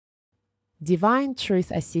Divine Truth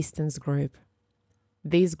Assistance Group.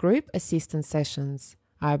 These group assistance sessions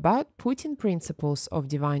are about putting principles of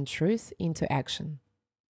divine truth into action.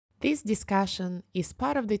 This discussion is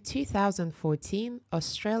part of the 2014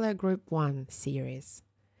 Australia Group 1 series.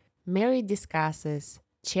 Mary discusses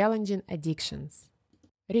challenging addictions.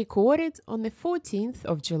 Recorded on the 14th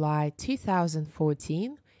of July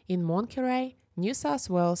 2014 in Monkerai, New South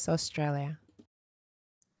Wales, Australia.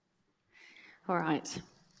 All right.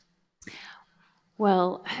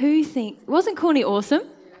 Well, wasn't Corny awesome?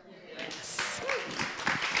 Yes.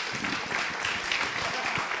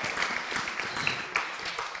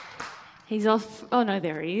 He's off. Oh no,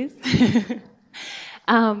 there he is.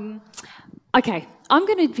 Okay, I'm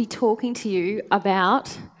going to be talking to you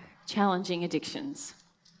about challenging addictions.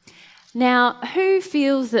 Now, who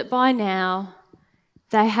feels that by now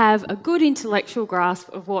they have a good intellectual grasp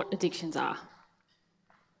of what addictions are?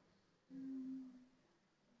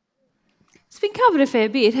 It's been covered a fair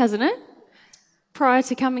bit, hasn't it? Prior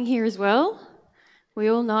to coming here as well. We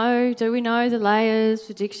all know, do we know the layers of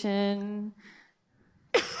addiction?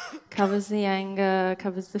 Covers the anger,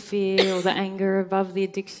 covers the fear, or the anger above the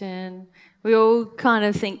addiction. We all kind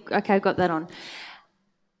of think, okay, I've got that on.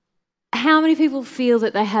 How many people feel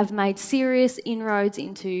that they have made serious inroads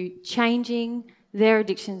into changing their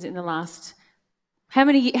addictions in the last... How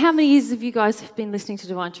many years have you guys been listening to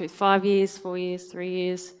Divine Truth? 5 years, 4 years, 3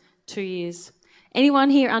 years, 2 years? Anyone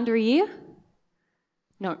here under a year?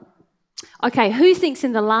 No. Okay, who thinks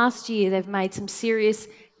in the last year they've made some serious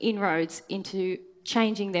inroads into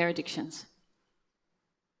changing their addictions?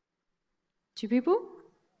 2 people?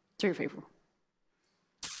 3 people.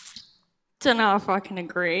 Don't know if I can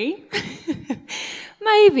agree.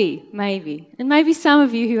 Maybe. And maybe some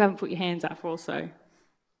of you who haven't put your hands up also.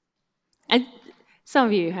 And some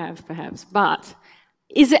of you have, perhaps. But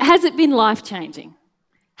has it been life-changing?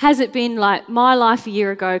 Has it been like my life a year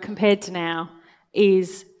ago compared to now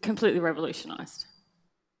is completely revolutionised?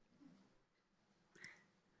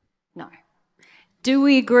 No. Do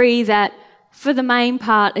we agree that for the main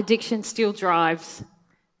part, addiction still drives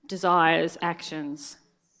desires, actions?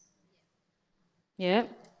 Yeah.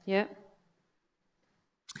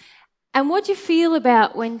 And what do you feel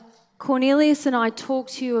about when Cornelius and I talk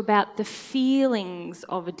to you about the feelings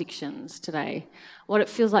of addictions today? What it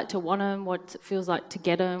feels like to want them, what it feels like to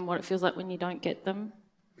get them, what it feels like when you don't get them?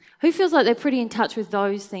 Who feels like they're pretty in touch with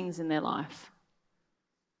those things in their life?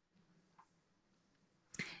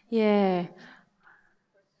 Yeah.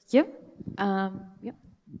 Yep.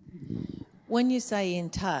 When you say in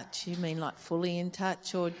touch, you mean like fully in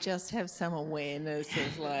touch or just have some awareness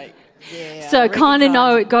of like, yeah. So kind of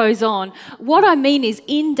know it goes on. What I mean is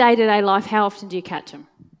in day-to-day life, how often do you catch them?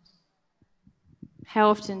 How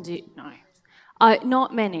often do you... No.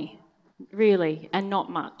 Not many, really, and not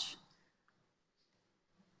much.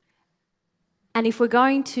 And if we're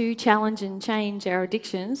going to challenge and change our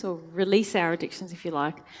addictions, or release our addictions, if you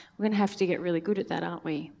like, we're going to have to get really good at that, aren't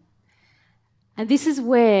we? And this is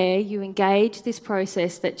where you engage this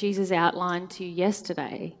process that Jesus outlined to you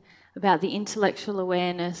yesterday about the intellectual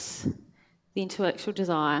awareness, the intellectual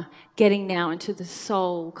desire, getting now into the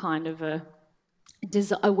soul kind of a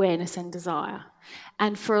awareness and desire.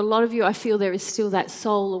 And for a lot of you, I feel there is still that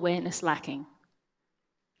soul awareness lacking.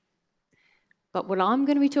 But what I'm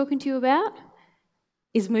going to be talking to you about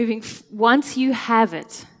is moving, once you have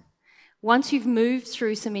it, once you've moved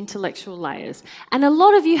through some intellectual layers, and a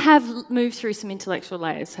lot of you have moved through some intellectual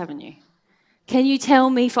layers, haven't you? Can you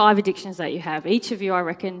tell me 5 addictions that you have? Each of you, I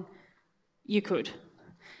reckon, you could.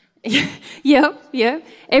 Yep.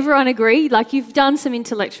 Everyone agree? Like you've done some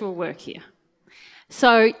intellectual work here.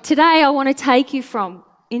 So today I want to take you from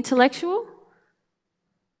intellectual,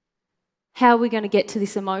 how are we going to get to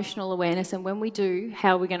this emotional awareness, and when we do,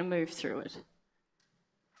 how are we going to move through it?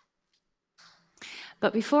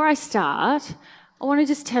 But before I start, I want to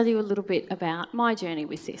just tell you a little bit about my journey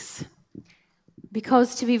with this.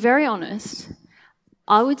 Because to be very honest,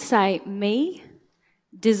 I would say me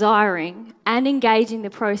desiring and engaging the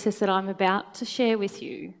process that I'm about to share with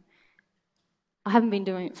you, I haven't been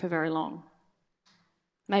doing it for very long.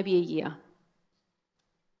 Maybe a year.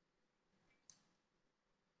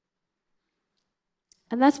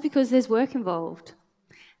 And that's because there's work involved.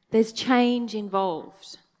 There's change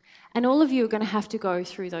involved. And all of you are going to have to go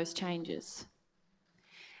through those changes.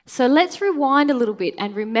 So let's rewind a little bit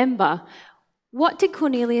and remember, what did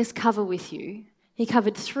Cornelius cover with you? He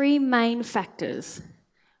covered 3 main factors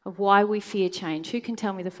of why we fear change. Who can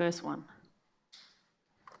tell me the first one?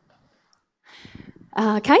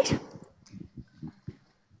 Kate?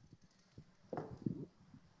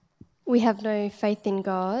 We have no faith in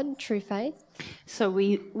God, true faith. So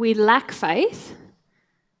we lack faith.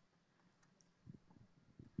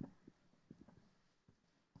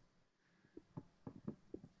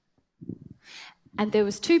 And there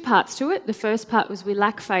was two parts to it. The first part was we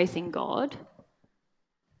lack faith in God.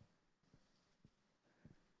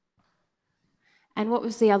 And what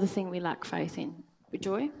was the other thing we lack faith in?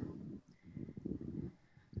 Joy?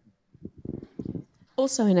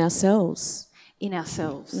 Also in ourselves. In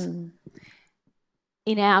ourselves.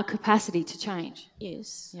 In our capacity to change.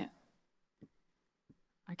 Yes. Yeah.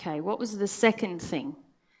 Okay, what was the second thing?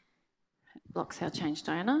 Blocks our change,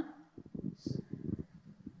 Diana.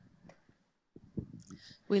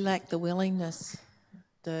 We lack the willingness,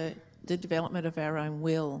 the development of our own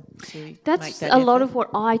will to make That's that a lot effort. of what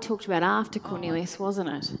I talked about after Cornelius, wasn't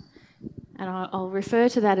it? And I'll refer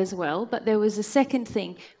to that as well. But there was a second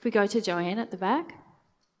thing. If we go to Joanne at the back.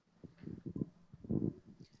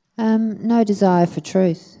 No desire for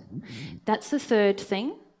truth. That's the third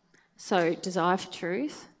thing. So desire for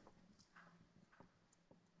truth.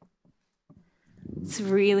 It's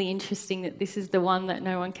really interesting that this is the one that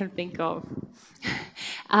no one can think of.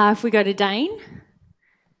 If we go to Dane.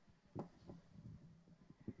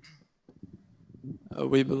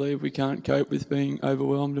 We believe we can't cope with being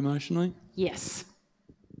overwhelmed emotionally. Yes.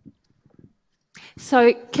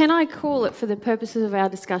 So can I call it, for the purposes of our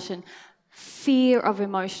discussion, fear of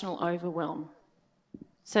emotional overwhelm?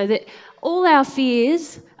 So that all our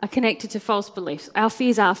fears are connected to false beliefs. Our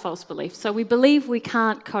fears are false beliefs. So we believe we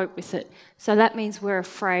can't cope with it. So that means we're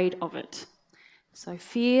afraid of it. So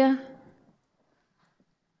fear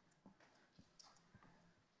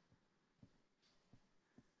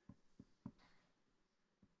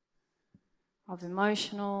of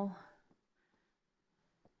emotional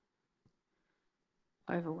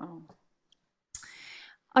overwhelm.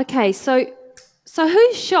 Okay, so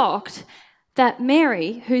who's shocked that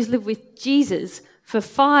Mary, who's lived with Jesus for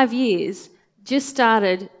 5 years, just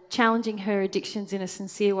started challenging her addictions in a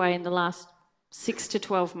sincere way in the last 6 to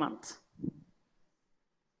 12 months?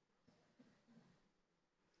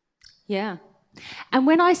 Yeah. And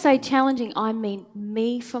when I say challenging, I mean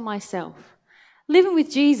me for myself. Living with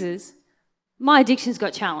Jesus, my addictions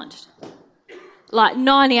got challenged. Like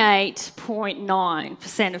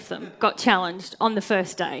 98.9% of them got challenged on the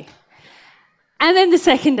first day. And then the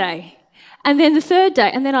second day. And then the third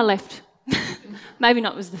day. And then I left. Maybe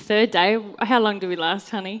not was the third day. How long do we last,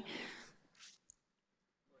 honey?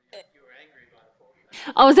 You were angry by the fourth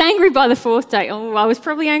day. I was angry by the fourth day. Oh, I was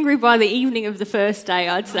probably angry by the evening of the first day,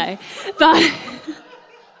 I'd say.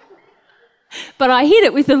 But I hid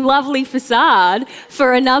it with a lovely facade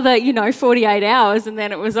for another, 48 hours, and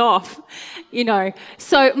then it was off,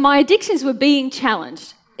 So my addictions were being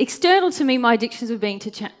challenged. External to me, my addictions were being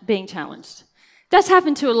challenged. That's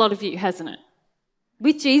happened to a lot of you, hasn't it?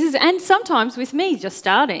 With Jesus, and sometimes with me just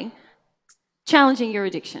starting, challenging your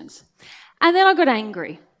addictions. And then I got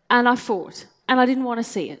angry, and I fought, and I didn't want to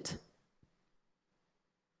see it.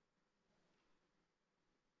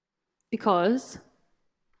 Because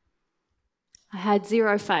I had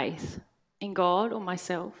zero faith in God or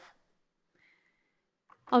myself.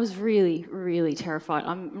 I was really, really terrified.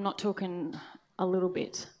 I'm not talking a little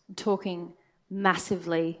bit. I'm talking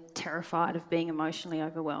massively terrified of being emotionally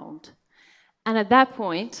overwhelmed. And at that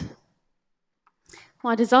point,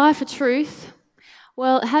 my desire for truth,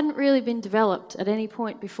 well, it hadn't really been developed at any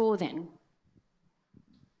point before then.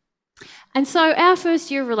 And so our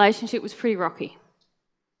first year of relationship was pretty rocky.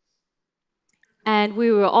 And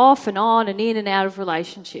we were off and on and in and out of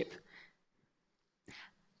relationship.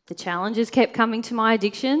 The challenges kept coming to my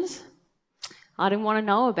addictions. I didn't want to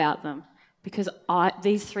know about them because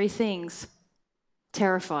these three things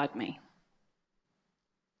terrified me.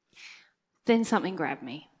 Then something grabbed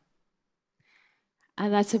me.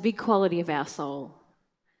 And that's a big quality of our soul.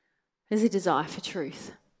 There's a desire for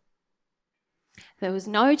truth. There was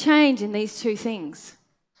no change in these two things.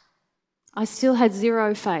 I still had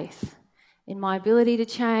zero faith in my ability to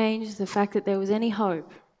change, the fact that there was any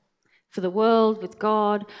hope for the world with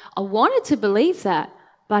God. I wanted to believe that,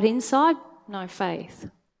 but inside, no faith.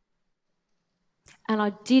 And I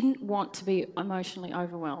didn't want to be emotionally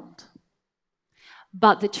overwhelmed.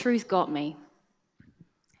 But the truth got me.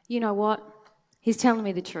 You know what? He's telling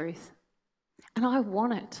me the truth. And I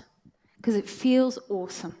want it because it feels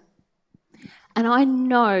awesome. And I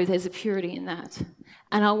know there's a purity in that.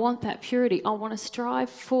 And I want that purity. I want to strive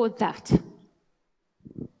for that.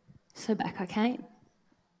 So back I came.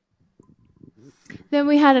 Then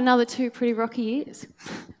we had another 2 pretty rocky years.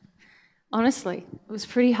 Honestly, it was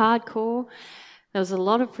pretty hardcore. There was a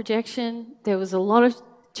lot of projection. There was a lot of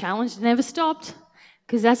challenge. Never stopped,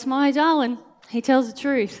 because that's my darling. He tells the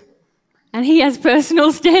truth. And he has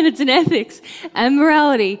personal standards and ethics and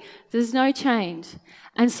morality. There's no change.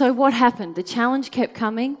 And so what happened? The challenge kept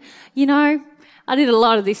coming. You know, I did a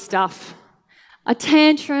lot of this stuff. I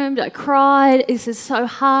tantrumed, I cried, this is so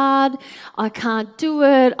hard, I can't do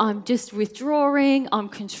it, I'm just withdrawing, I'm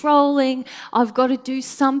controlling, I've got to do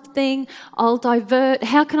something, I'll divert,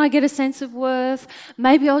 how can I get a sense of worth?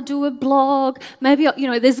 Maybe I'll do a blog, maybe,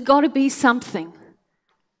 there's got to be something.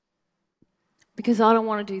 Because I don't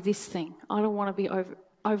want to do this thing, I don't want to be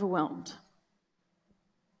overwhelmed.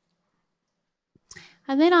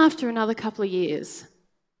 And then after another couple of years,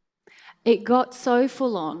 it got so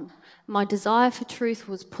full on, my desire for truth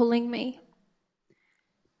was pulling me,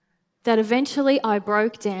 that eventually I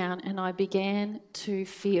broke down and I began to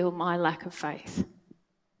feel my lack of faith.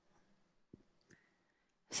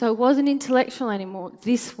 So it wasn't intellectual anymore,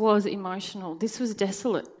 this was emotional, this was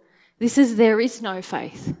desolate. This is there is no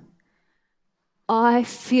faith. I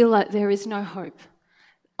feel like there is no hope.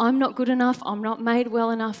 I'm not good enough, I'm not made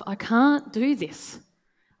well enough, I can't do this.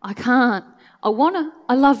 I can't. I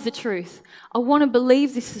love the truth. I want to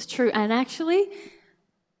believe this is true. And actually,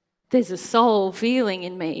 there's a soul feeling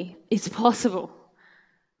in me. It's possible.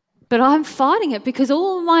 But I'm fighting it because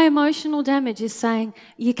all my emotional damage is saying,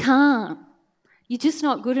 you can't. You're just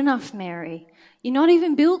not good enough, Mary. You're not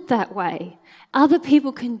even built that way. Other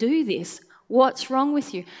people can do this. What's wrong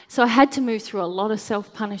with you? So I had to move through a lot of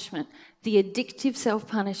self-punishment, the addictive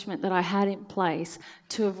self-punishment that I had in place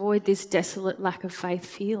to avoid this desolate lack of faith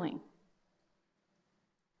feeling.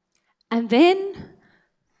 And then,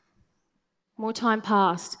 more time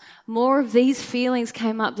passed, more of these feelings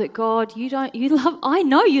came up that God, I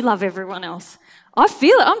know you love everyone else. I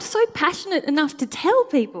feel it, I'm so passionate enough to tell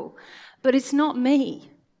people, but it's not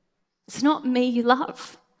me. It's not me you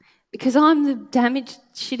love, because I'm the damaged,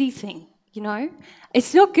 shitty thing,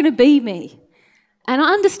 It's not going to be me. And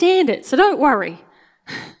I understand it, so don't worry.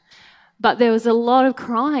 But there was a lot of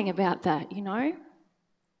crying about that,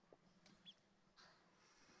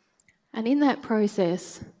 And in that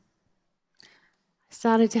process, I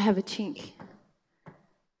started to have a chink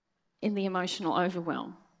in the emotional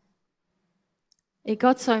overwhelm. It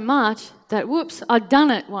got so much that, whoops, I'd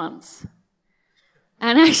done it once.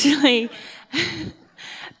 And actually,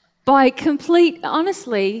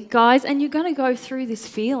 honestly, guys, and you're going to go through this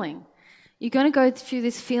feeling. You're going to go through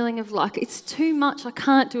this feeling of like, it's too much, I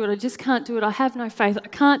can't do it, I just can't do it, I have no faith, I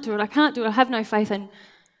can't do it, I have no faith, and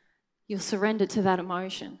you'll surrender to that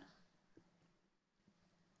emotion.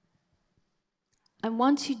 And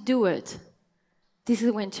once you do it, this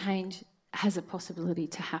is when change has a possibility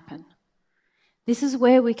to happen. This is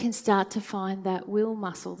where we can start to find that will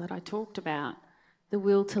muscle that I talked about, the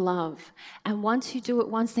will to love. And once you do it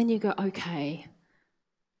once, then you go, okay,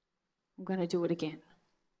 I'm going to do it again.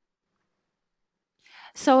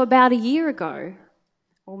 So about a year ago,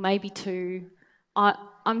 or maybe two,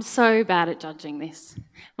 I'm so bad at judging this.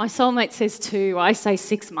 My soulmate says 2, I say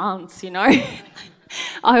 6 months,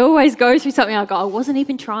 I always go through something, I go, I wasn't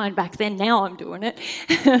even trying back then, now I'm doing it.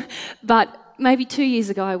 But maybe 2 years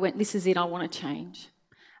ago I went, this is it, I want to change.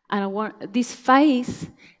 And I want this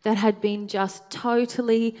faith that had been just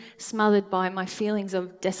totally smothered by my feelings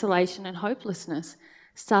of desolation and hopelessness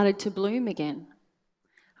started to bloom again.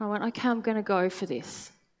 I went, okay, I'm going to go for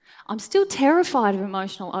this. I'm still terrified of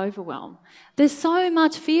emotional overwhelm. There's so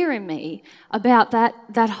much fear in me about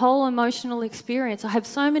that whole emotional experience. I have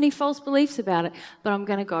so many false beliefs about it, but I'm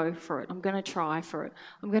going to go for it. I'm going to try for it.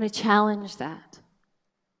 I'm going to challenge that.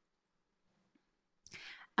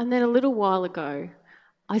 And then a little while ago,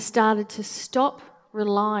 I started to stop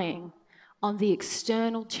relying on the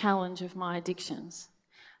external challenge of my addictions.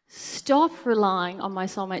 Stop relying on my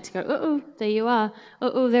soulmate to go, uh-oh, there you are.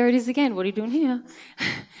 Uh-oh, there it is again. What are you doing here?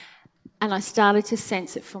 And I started to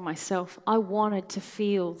sense it for myself. I wanted to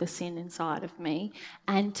feel the sin inside of me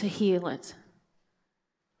and to heal it.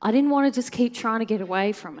 I didn't want to just keep trying to get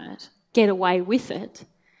away from it, get away with it.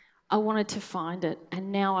 I wanted to find it,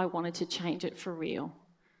 and now I wanted to change it for real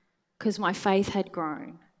because my faith had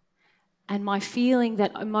grown. And my feeling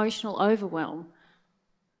that emotional overwhelm,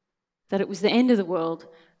 that it was the end of the world,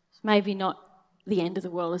 maybe not the end of the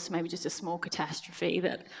world, it's maybe just a small catastrophe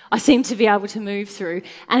that I seem to be able to move through,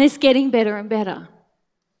 and it's getting better and better.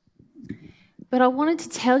 But I wanted to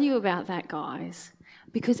tell you about that, guys,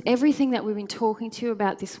 because everything that we've been talking to you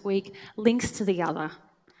about this week links to the other.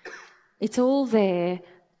 It's all there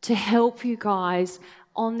to help you guys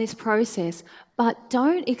on this process, but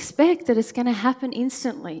don't expect that it's going to happen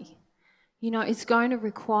instantly. It's going to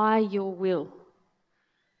require your will.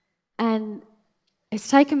 And it's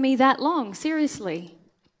taken me that long, seriously.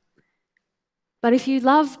 But if you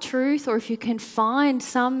love truth, or if you can find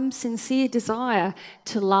some sincere desire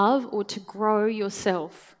to love or to grow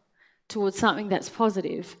yourself towards something that's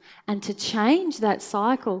positive and to change that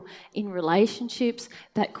cycle in relationships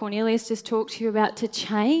that Cornelius just talked to you about, to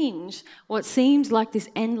change what seems like this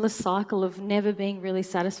endless cycle of never being really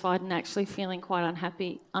satisfied and actually feeling quite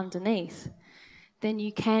unhappy underneath, then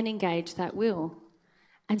you can engage that will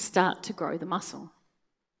and start to grow the muscle.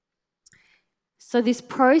 So this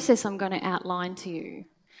process I'm going to outline to you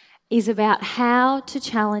is about how to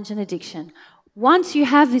challenge an addiction once you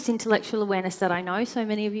have this intellectual awareness that I know so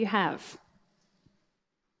many of you have.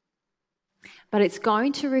 But it's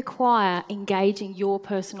going to require engaging your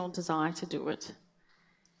personal desire to do it,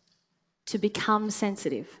 to become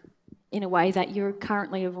sensitive in a way that you're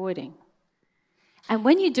currently avoiding. And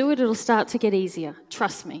when you do it, it'll start to get easier,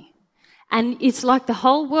 trust me. And it's like the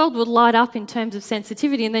whole world will light up in terms of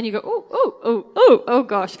sensitivity, and then you go, oh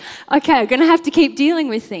gosh, okay, I'm going to have to keep dealing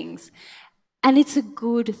with things. And it's a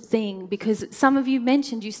good thing, because some of you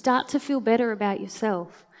mentioned you start to feel better about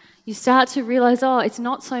yourself. You start to realise, oh, it's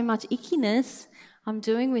not so much ickiness I'm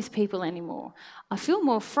doing with people anymore. I feel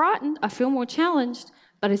more frightened, I feel more challenged,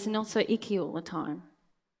 but it's not so icky all the time.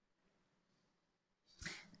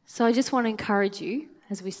 So I just want to encourage you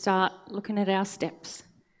as we start looking at our steps.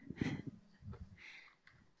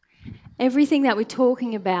 Everything that we're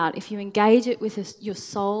talking about, if you engage it with your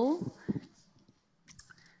soul,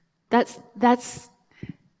 that's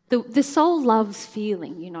the soul loves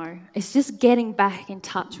feeling, you know. It's just getting back in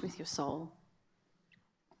touch with your soul.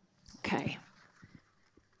 Okay.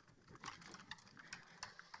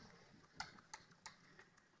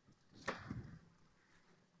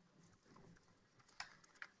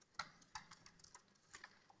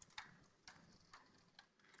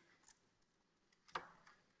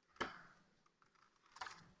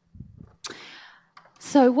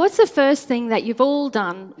 So what's the first thing that you've all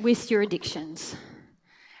done with your addictions?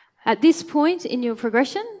 At this point in your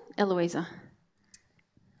progression, Eloisa?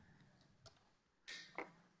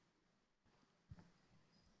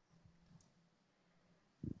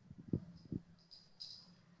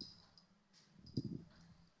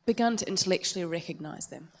 Begun to intellectually recognise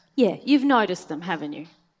them. Yeah, you've noticed them, haven't you?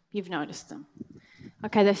 You've noticed them.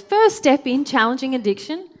 Okay, the first step in challenging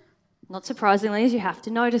addiction, not surprisingly, is you have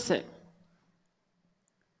to notice it.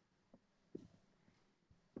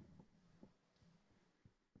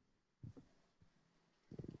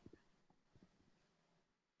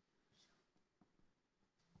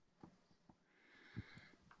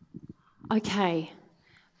 Okay,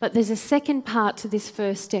 but there's a second part to this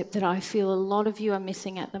first step that I feel a lot of you are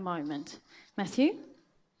missing at the moment. Matthew?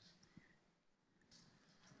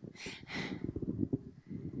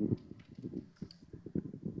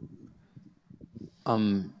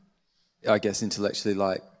 I guess intellectually,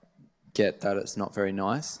 like, get that it's not very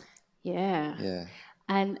nice. Yeah. Yeah.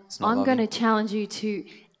 And I'm going to challenge you to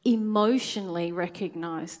emotionally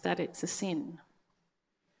recognise that it's a sin.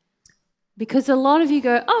 Because a lot of you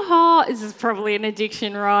go, oh, this is probably an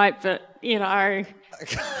addiction, right? But, you know.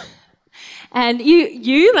 And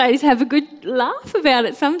you ladies have a good laugh about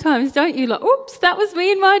it sometimes, don't you? Like, oops, that was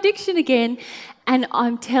me and my addiction again. And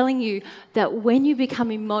I'm telling you that when you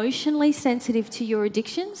become emotionally sensitive to your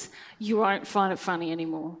addictions, you won't find it funny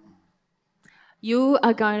anymore. You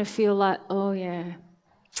are going to feel like, oh, yeah,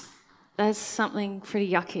 that's something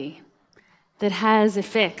pretty yucky that has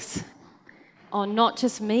effects on not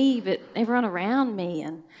just me, but everyone around me.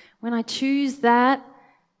 And when I choose that,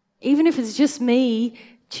 even if it's just me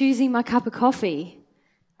choosing my cup of coffee,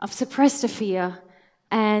 I've suppressed a fear,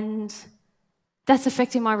 and that's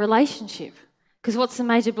affecting my relationship. Because what's the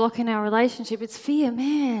major block in our relationship? It's fear.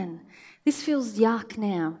 Man, this feels yuck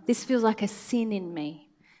now. This feels like a sin in me.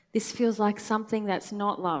 This feels like something that's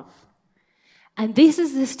not love. And this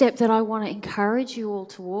is the step that I want to encourage you all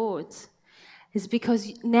towards, is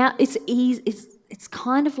because now it's easy, it's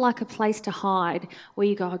kind of like a place to hide where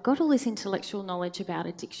you go, I've got all this intellectual knowledge about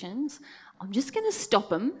addictions, I'm just going to stop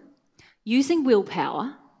them using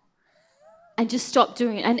willpower and just stop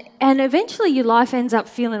doing it. And eventually your life ends up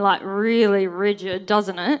feeling like really rigid,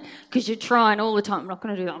 doesn't it? Because you're trying all the time, I'm not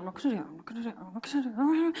going to do that, I'm not going to do that, I'm not going to do that, I'm not going to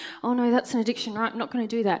do that. Oh no, that's an addiction, right? I'm not going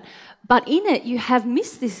to do that. But in it, you have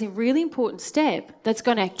missed this really important step that's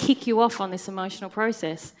going to kick you off on this emotional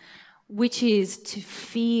process, which is to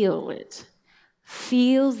feel it.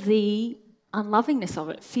 Feel the unlovingness of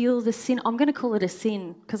it. Feel the sin. I'm going to call it a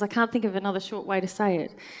sin because I can't think of another short way to say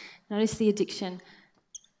it. Notice the addiction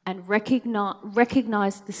and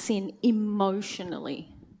recognize the sin emotionally.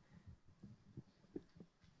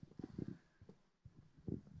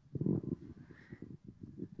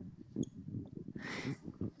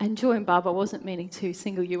 And Joy and Barb, I wasn't meaning to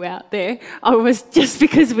single you out there. I was just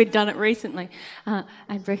because we'd done it recently.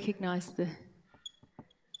 And recognise the...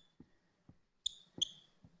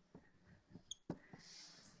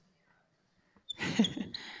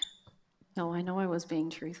 No, I know I was being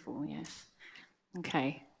truthful, yes.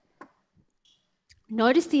 Okay.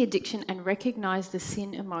 Notice the addiction and recognise the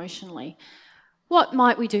sin emotionally. What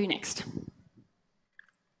might we do next?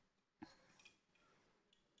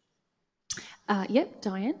 Yep,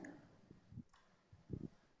 Diane.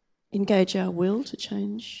 Engage our will to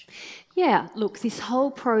change. Yeah, look, this whole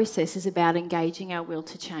process is about engaging our will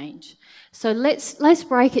to change. So let's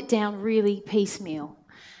break it down really piecemeal.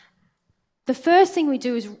 The first thing we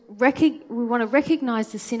do is we want to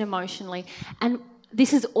recognise the sin emotionally, and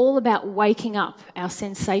this is all about waking up our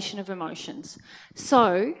sensation of emotions.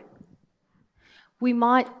 So we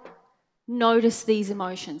might notice these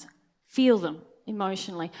emotions, feel them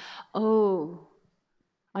emotionally. Oh,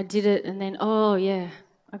 I did it, and then, oh yeah,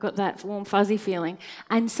 I got that warm fuzzy feeling.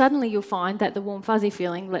 And suddenly you'll find that the warm fuzzy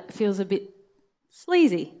feeling feels a bit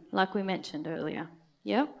sleazy, like we mentioned earlier.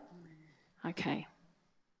 Yep? Okay.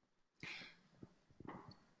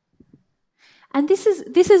 And this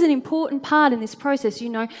is an important part in this process. You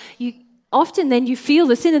know, you often then you feel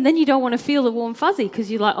the sin, and then you don't want to feel the warm fuzzy because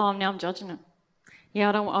you're like, oh, now I'm judging it. Yeah,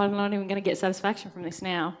 I'm not even going to get satisfaction from this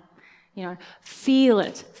now. You know, feel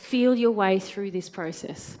it. Feel your way through this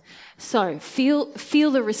process. So feel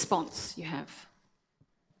the response you have.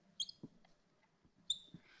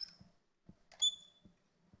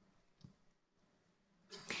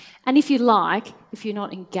 And if you like, if you're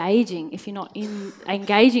not engaging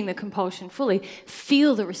the compulsion fully,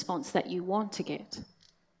 feel the response that you want to get.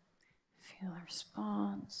 Feel the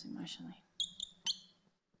response emotionally.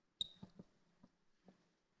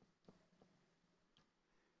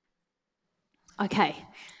 Okay.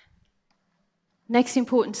 Next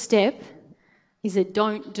important step is a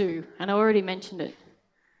don't do, and I already mentioned it.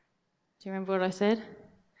 Do you remember what I said,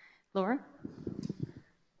 Laura?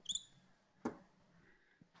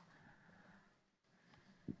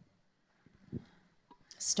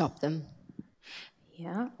 Stop them.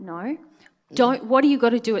 Yeah, no. Don't. What do you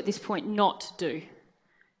got to do at this point? Not do.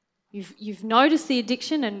 You've noticed the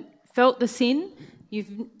addiction and felt the sin. You've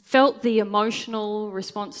felt the emotional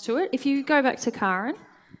response to it. If you go back to Karen.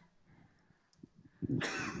 You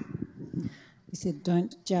said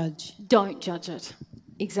don't judge. Don't judge it.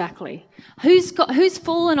 Exactly. Who's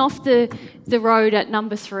fallen off the road at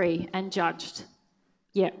number 3 and judged?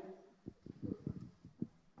 Yeah.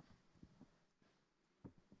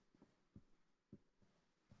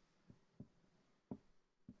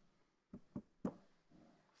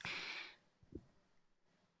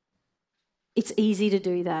 It's easy to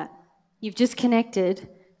do that. You've just connected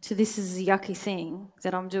to this is a yucky thing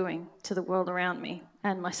that I'm doing to the world around me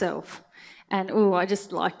and myself. And, oh, I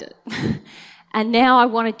just liked it. And now I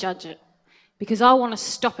want to judge it because I want to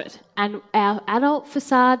stop it. And our adult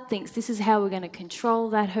facade thinks this is how we're going to control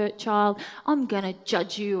that hurt child. I'm going to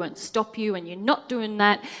judge you and stop you, and you're not doing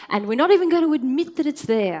that. And we're not even going to admit that it's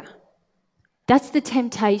there. That's the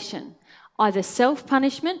temptation, either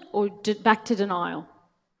self-punishment or back to denial.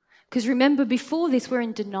 Because remember, before this, we're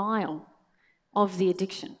in denial of the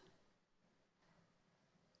addiction.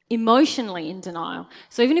 Emotionally in denial.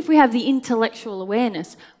 So even if we have the intellectual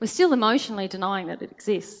awareness, we're still emotionally denying that it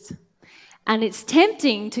exists. And it's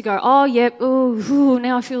tempting to go, oh, yep, oh,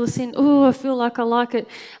 now I feel the sin, oh, I feel like I like it,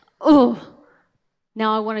 oh,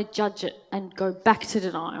 now I want to judge it and go back to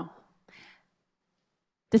denial.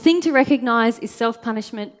 The thing to recognise is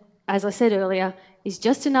self-punishment, as I said earlier, is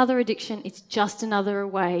just another addiction. It's just another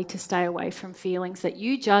way to stay away from feelings that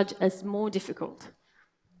you judge as more difficult.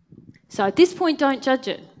 So at this point, don't judge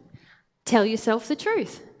it. Tell yourself the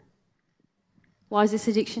truth. Why is this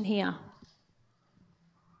addiction here?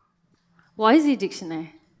 Why is the addiction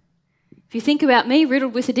there? If you think about me,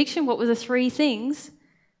 riddled with addiction, what were the 3 things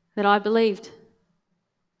that I believed?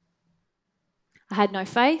 I had no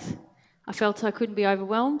faith. I felt I couldn't be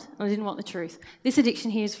overwhelmed, and I didn't want the truth. This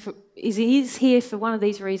addiction here is here for one of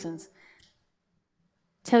these reasons.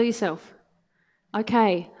 Tell yourself,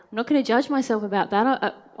 okay, I'm not going to judge myself about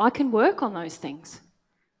that. I can work on those things.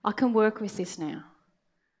 I can work with this now.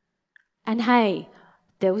 And hey,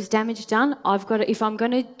 there was damage done. If I'm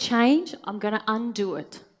going to change, I'm going to undo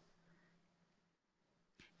it.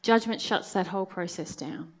 Judgment shuts that whole process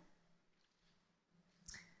down.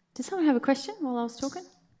 Did someone have a question while I was talking?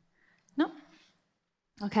 No?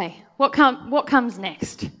 Okay, what comes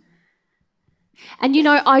next? And you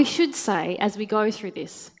know, I should say, as we go through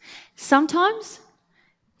this, sometimes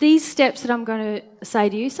these steps that I'm going to say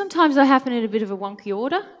to you, sometimes they happen in a bit of a wonky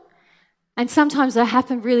order. And sometimes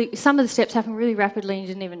some of the steps happen really rapidly and you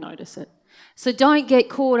didn't even notice it. So don't get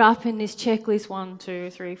caught up in this checklist 1, 2,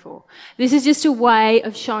 3, 4. This is just a way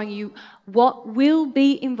of showing you what will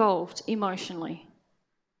be involved emotionally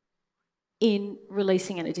in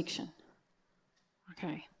releasing an addiction.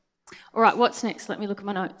 Okay. All right, what's next? Let me look at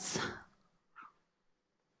my notes.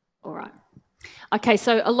 All right. Okay,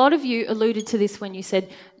 so a lot of you alluded to this when you said,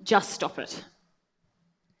 just stop it.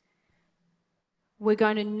 We're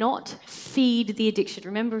going to not feed the addiction.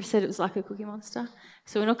 Remember I said it was like a Cookie Monster?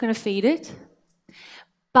 So we're not going to feed it.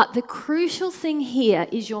 But the crucial thing here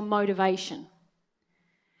is your motivation.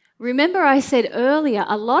 Remember I said earlier,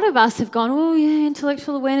 a lot of us have gone, oh yeah,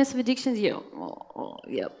 intellectual awareness of addictions, yeah,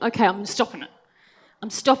 yeah. Okay, I'm stopping it.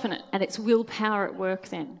 I'm stopping it. And it's willpower at work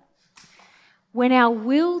then. When our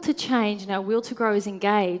will to change and our will to grow is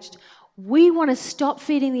engaged, we want to stop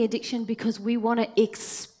feeding the addiction because we want to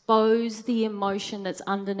expose the emotion that's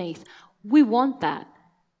underneath. We want that.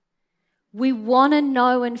 We want to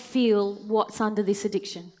know and feel what's under this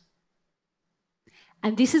addiction.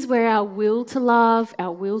 And this is where our will to love,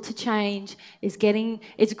 our will to change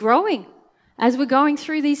it's growing. As we're going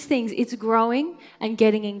through these things, it's growing and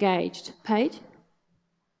getting engaged. Paige?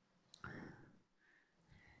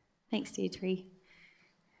 Thanks, Deirdre.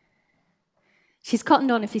 She's cottoned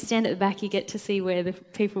on. If you stand at the back, you get to see where the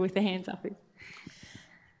people with their hands up is.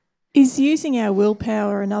 Is using our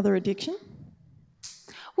willpower another addiction?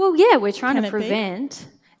 Well, yeah, we're trying to Can it be? prevent.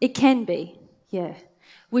 It can be, yeah.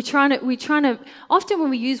 We're trying to. Often when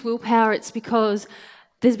we use willpower, it's because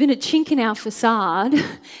there's been a chink in our facade.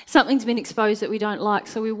 Something's been exposed that we don't like,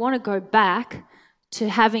 so we want to go back to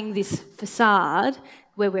having this facade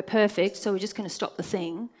where we're perfect. So we're just going to stop the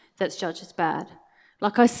thing that's judged as bad.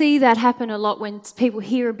 Like I see that happen a lot when people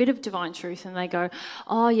hear a bit of divine truth and they go,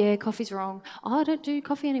 "Oh yeah, coffee's wrong. Oh, I don't do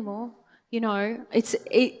coffee anymore." You know,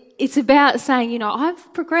 it's about saying, you know,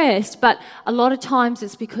 I've progressed, but a lot of times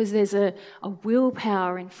it's because there's a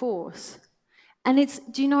willpower in force. And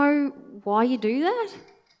do you know why you do that?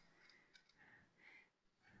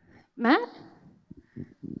 Matt?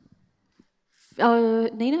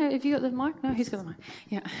 Nina, have you got the mic? No, who's got the mic?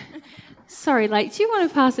 Yeah. Sorry, Lake, do you want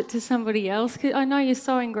to pass it to somebody else? 'Cause I know you're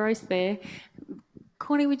so engrossed there.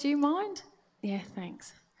 Connie, would you mind? Yeah,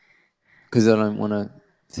 thanks. Because I don't want to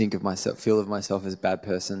feel of myself as a bad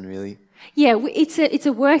person, really. Yeah, it's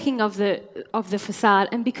a working of the facade,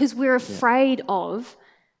 and because we're afraid of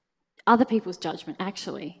other people's judgment,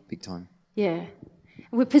 actually. Big time. Yeah.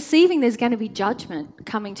 We're perceiving there's going to be judgment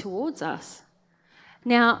coming towards us.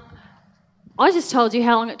 Now, I just told you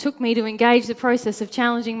how long it took me to engage the process of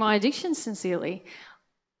challenging my addiction sincerely.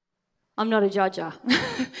 I'm not a judger.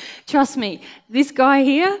 Trust me. This guy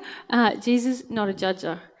here, Jesus, not a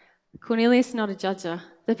judger. Cornelius, not a judger.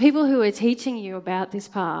 The people who are teaching you about this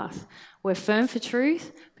path, we're firm for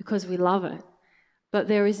truth because we love it. But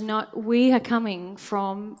we are coming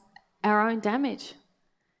from our own damage.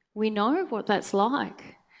 We know what that's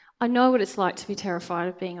like. I know what it's like to be terrified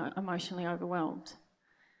of being emotionally overwhelmed.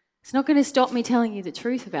 It's not going to stop me telling you the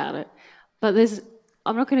truth about it, but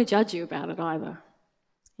I'm not going to judge you about it either.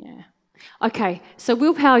 Yeah. Okay, so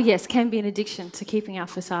willpower, yes, can be an addiction to keeping our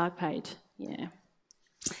facade, Paige. Yeah.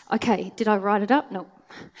 Okay, did I write it up? No.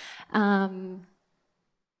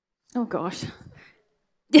 Oh gosh.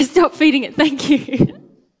 Just stop feeding it, thank you.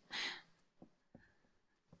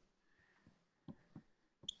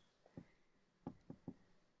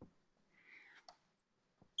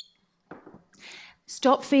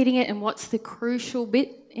 Stop feeding it, and what's the crucial bit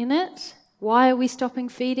in it? Why are we stopping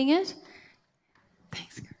feeding it?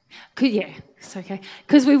 Thanks. Yeah, it's okay.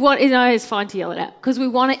 Because we want, it's fine to yell it out, because we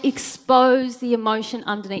want to expose the emotion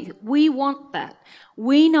underneath. We want that.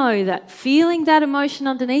 We know that feeling that emotion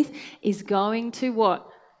underneath is going to what?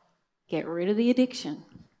 Get rid of the addiction.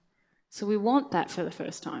 So we want that for the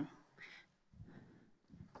first time.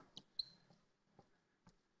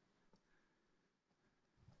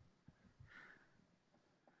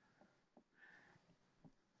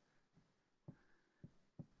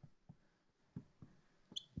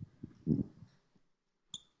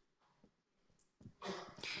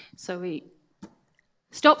 So we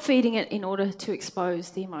stop feeding it in order to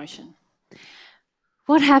expose the emotion.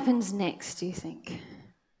 What happens next, do you think?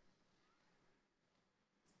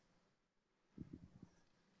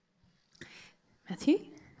 Matthew?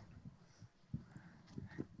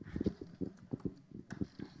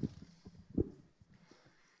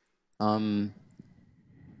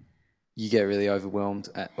 You get really overwhelmed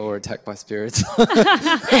or attacked by spirits.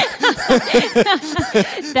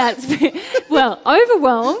 Well,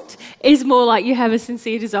 overwhelmed is more like you have a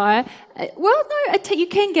sincere desire. Well, no, you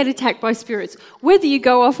can get attacked by spirits. Whether you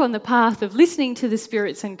go off on the path of listening to the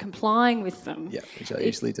spirits and complying with them. Yeah, which I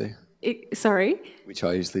usually do. Sorry? Which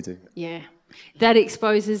I usually do. Yeah. That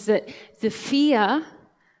exposes that the fear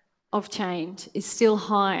of change is still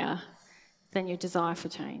higher than your desire for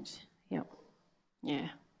change. Yep. Yeah.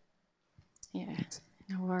 Yeah.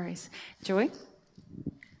 No worries. Joy?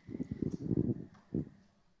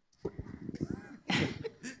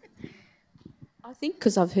 I think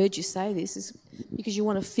because I've heard you say this is because you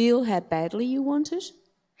want to feel how badly you want it.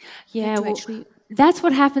 Yeah, well, actually... that's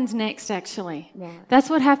what happens next, actually. Right. That's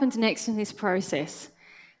what happens next in this process,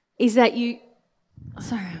 is that you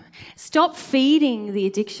stop feeding the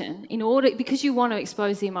addiction because you want to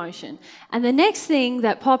expose the emotion. And the next thing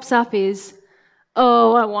that pops up is,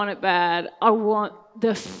 oh, I want it bad. I want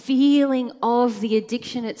the feeling of the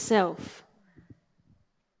addiction itself.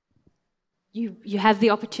 You have the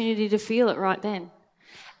opportunity to feel it right then.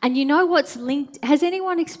 And you know what's linked? Has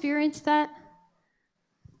anyone experienced that?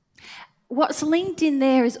 What's linked in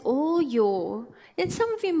there is all and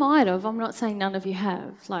some of you might have, I'm not saying none of you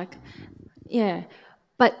have,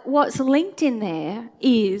 but what's linked in there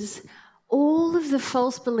is all of the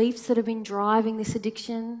false beliefs that have been driving this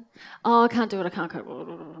addiction. Oh, I can't do it, I can't cope,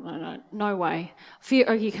 no way.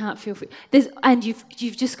 Fear, you can't feel fear. And you've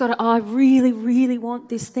just got to, I really, really want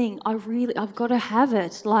this thing. I've got to have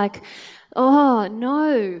it. Like, oh,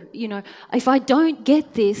 no, if I don't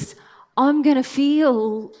get this, I'm going to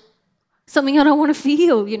feel something I don't want to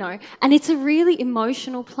feel, And it's a really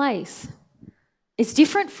emotional place. It's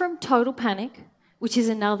different from total panic, which is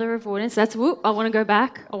another avoidance. That's, I want to go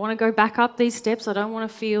back. I want to go back up these steps. I don't want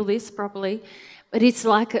to feel this properly. But it's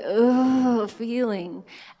like a feeling,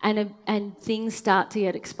 and things start to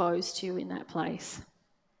get exposed to you in that place.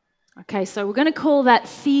 Okay, so we're going to call that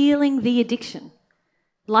feeling the addiction.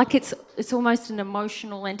 Like it's almost an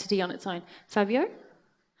emotional entity on its own. Fabio?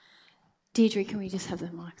 Deirdre, can we just have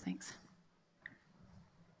the mic? Thanks.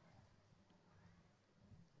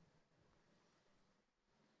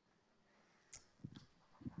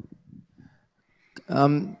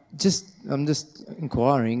 I'm just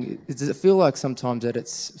inquiring. Does it feel like sometimes that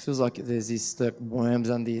feels like there's this like worms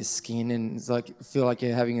under your skin, and it's like feel like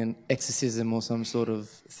you're having an exorcism or some sort of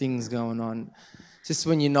things going on? Just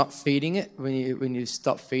when you're not feeding it, when you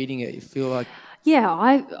stop feeding it, you feel like. Yeah,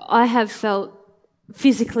 I have felt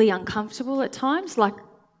physically uncomfortable at times, like.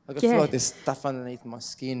 I feel like there's stuff underneath my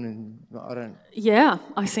skin, and I don't. Yeah,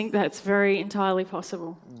 I think that's very entirely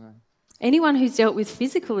possible. No. Anyone who's dealt with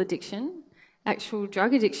physical addiction. Actual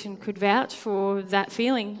drug addiction could vouch for that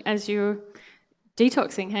feeling as you're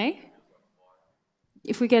detoxing, hey?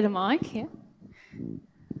 If we get a mic, yeah.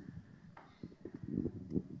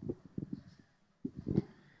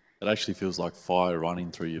 It actually feels like fire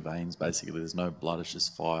running through your veins, basically. There's no blood, it's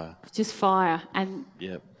just fire. Just fire, and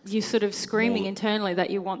you're sort of screaming internally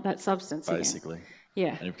that you want that substance basically. Again.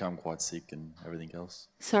 Yeah. And you become quite sick and everything else.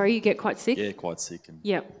 Sorry, you get quite sick? Yeah, quite sick.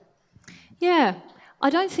 Yep. Yeah. I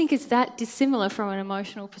don't think it's that dissimilar from an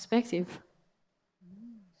emotional perspective.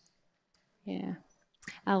 Yeah.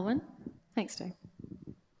 Alwyn? Thanks, Dave.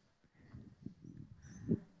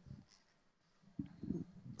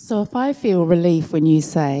 So if I feel relief when you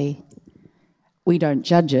say we don't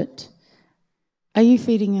judge it, are you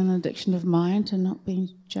feeding an addiction of mine to not being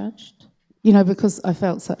judged? Because I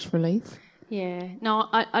felt such relief. Yeah. No,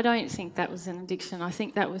 I don't think that was an addiction. I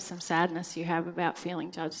think that was some sadness you have about feeling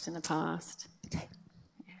judged in the past. Okay.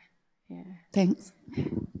 Yeah. Thanks.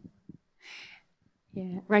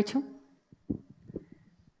 Yeah. Rachel?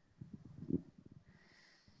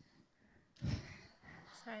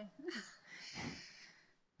 Sorry.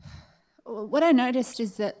 What I noticed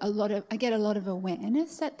is that I get a lot of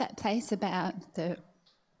awareness at that place about the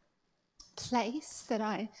place that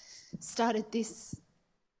I started this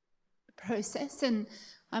process, and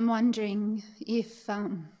I'm wondering if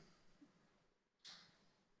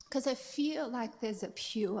because I feel like there's a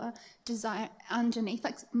pure desire underneath.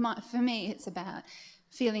 Like for me, it's about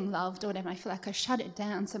feeling loved or whatever. I feel like I shut it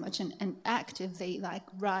down so much and actively like,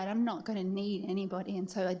 right, I'm not going to need anybody.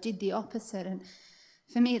 And so I did the opposite. And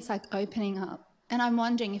for me, it's like opening up. And I'm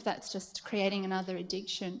wondering if that's just creating another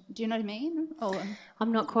addiction. Do you know what I mean? Or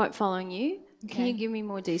I'm not quite following you. Okay. Can you give me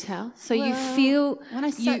more detail? So well,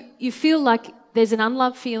 you feel like there's an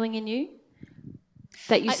unloved feeling in you?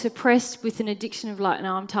 That you suppressed with an addiction of like,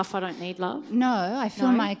 no, I'm tough, I don't need love? No, I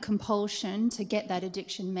feel my compulsion to get that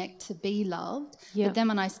addiction met to be loved. Yep. But then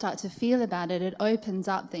when I start to feel about it, it opens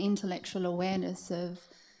up the intellectual awareness of,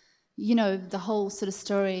 the whole sort of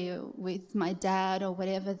story with my dad or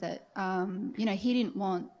whatever that, he didn't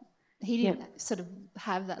want he didn't sort of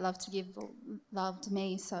have that love to give or love to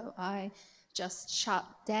me, so I just shut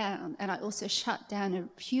down. And I also shut down a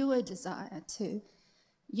pure desire to,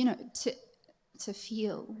 you know, to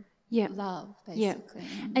feel love, basically.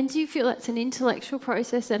 Yeah. And do you feel that's an intellectual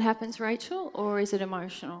process that happens, Rachel, or is it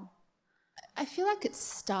emotional? I feel like it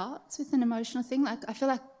starts with an emotional thing. Like, I feel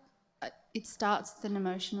like it starts with an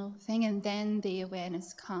emotional thing and then the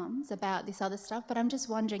awareness comes about this other stuff. But I'm just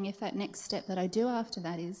wondering if that next step that I do after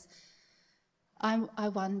that is, I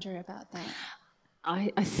wonder about that.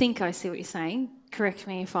 I think I see what you're saying. Correct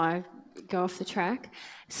me if I go off the track.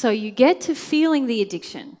 So you get to feeling the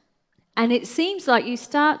addiction, and it seems like you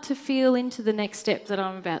start to feel into the next step that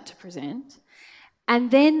I'm about to present,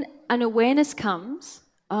 and then an awareness comes.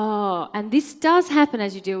 Oh, and this does happen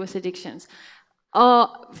as you deal with addictions.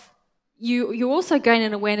 Oh, you also gain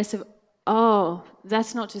an awareness of, oh,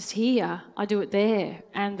 that's not just here. I do it there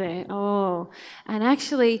and there. Oh, and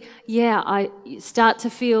actually, yeah, I start to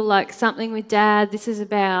feel like something with Dad, this is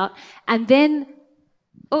about, and then,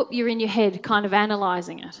 oh, you're in your head kind of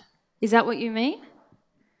analysing it. Is that what you mean?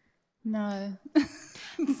 No.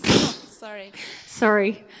 Sorry.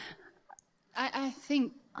 Sorry. I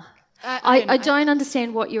think... I don't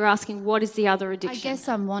understand what you're asking. What is the other addiction? I guess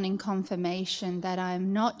I'm wanting confirmation that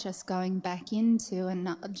I'm not just going back into and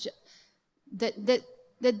that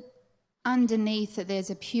underneath that there's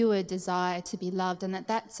a pure desire to be loved and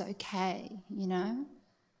that's okay, you know?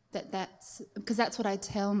 That's because that's what I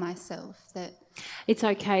tell myself, that it's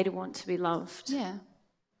okay to want to be loved. Yeah.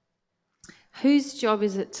 Whose job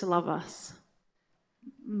is it to love us?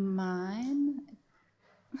 Mine.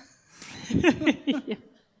 Yeah.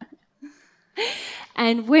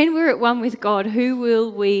 And when we're at one with God, who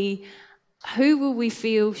will we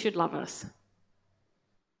feel should love us?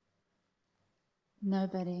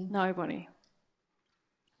 Nobody. Nobody.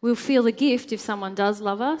 We'll feel the gift if someone does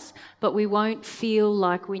love us, but we won't feel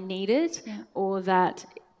like we need it or that,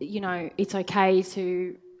 you know, it's okay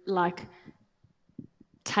to, like,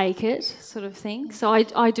 take it sort of thing. So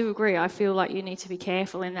I do agree. I feel like you need to be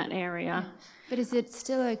careful in that area. Yeah. But is it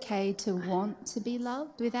still okay to want to be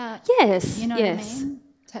loved without... Yes, you know yes. what I mean?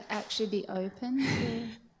 To actually be open to...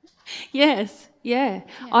 Yes, yeah.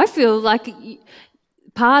 I feel like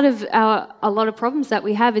part of a lot of problems that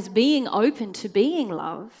we have is being open to being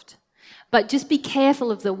loved, but just be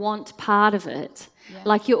careful of the want part of it. Yeah.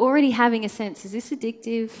 Like you're already having a sense, is this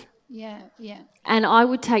addictive? Yeah, yeah. And I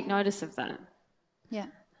would take notice of that. Yeah.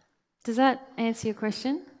 Does that answer your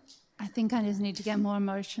question? I think I just need to get more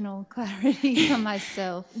emotional clarity for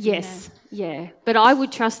myself. Yes, yeah. But I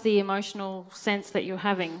would trust the emotional sense that you're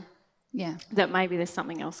having. Yeah. That maybe there's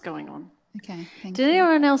something else going on. Okay, thank you. Did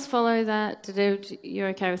anyone else follow that? You're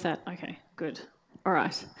okay with that? Okay, good. All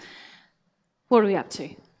right. What are we up to?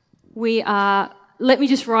 We are... Let me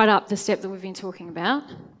just write up the step that we've been talking about.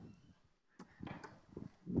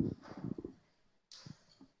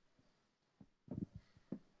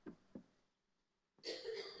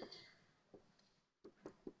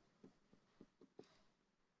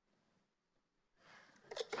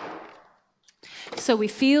 So we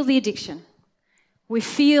feel the addiction. We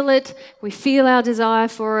feel it. We feel our desire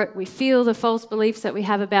for it. We feel the false beliefs that we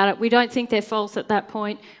have about it. We don't think they're false at that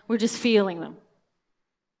point. We're just feeling them.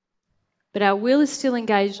 But our will is still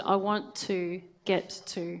engaged. I want to get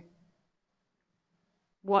to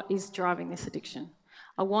what is driving this addiction.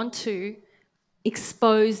 I want to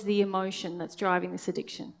expose the emotion that's driving this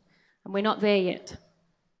addiction. And we're not there yet.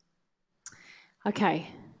 Okay,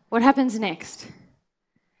 what happens next?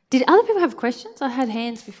 Did other people have questions? I had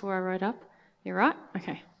hands before I wrote up. You're right?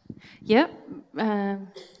 Okay. Yep.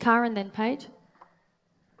 Karen, then Paige.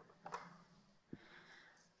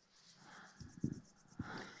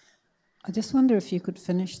 I just wonder if you could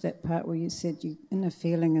finish that part where you said you're in a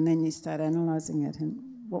feeling and then you start analysing it, and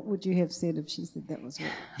what would you have said if she said that was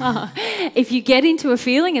right? If you get into a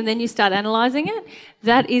feeling and then you start analysing it,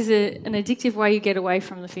 that is an addictive way you get away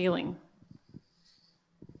from the feeling.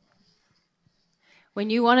 When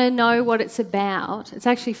you want to know what it's about, it's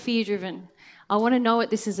actually fear-driven. I want to know what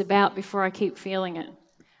this is about before I keep feeling it.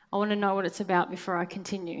 I want to know what it's about before I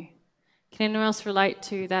continue. Can anyone else relate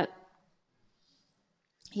to that?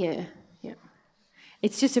 Yeah, yeah.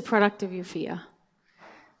 It's just a product of your fear.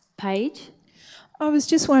 Paige? I was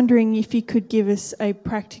just wondering if you could give us a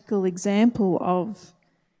practical example of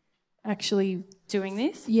actually... Doing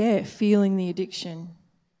this? Yeah, feeling the addiction.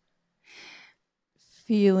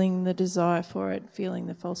 Feeling the desire for it, feeling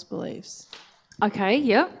the false beliefs. Okay,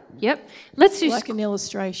 yep. Let's just... Like an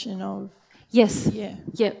illustration of... Yes. Yeah.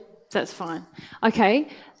 Yep, that's fine. Okay.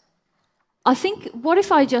 I think, what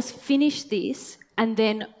if I just finish this and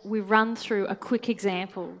then we run through a quick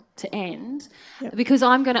example to end, Yep. because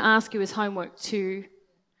I'm going to ask you as homework to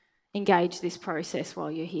engage this process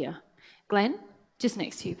while you're here. Glenn, just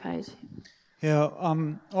next to you, Paige. Yeah,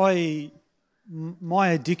 my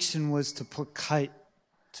addiction was to put Kate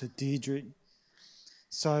to Deirdre.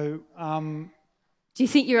 So... do you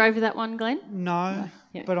think you're over that one, Glenn? No,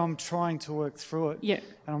 Yeah. but I'm trying to work through it. Yeah.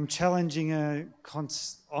 And I'm challenging her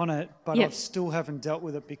on it, but Yeah. I still haven't dealt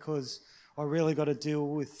with it because I really got to deal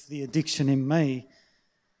with the addiction in me.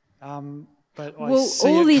 But I see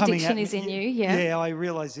all it the coming addiction at is me. in you, yeah. Yeah, I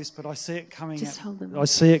realise this, but I see it coming. Just hold them. I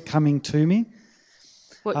see it coming to me.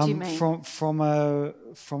 What do you mean?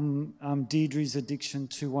 From Deirdre's addiction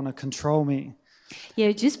to want to control me.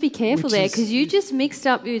 Yeah, just be careful Which there, is- because you just mixed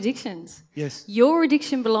up your addictions. Yes. Your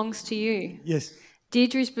addiction belongs to you. Yes.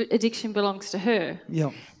 Deirdre's addiction belongs to her.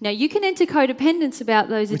 Yeah. Now, you can enter codependence about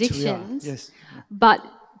those Which we are, addictions, yes. but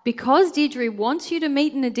because Deirdre wants you to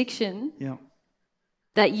meet an addiction Yeah.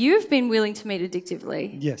 that you've been willing to meet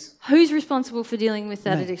addictively, Yes. who's responsible for dealing with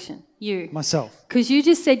that Me. addiction? You. Myself. Because you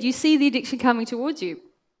just said you see the addiction coming towards you.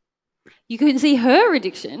 You can see her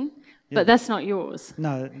addiction, Yeah. but that's not yours.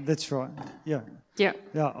 No, that's right. Yeah. Yeah.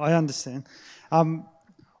 Yeah, I understand.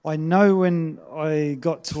 I know when I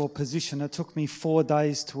got to a position, it took me 4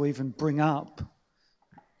 days to even bring up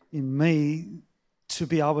in me to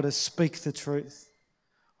be able to speak the truth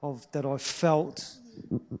of that I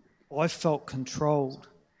felt controlled.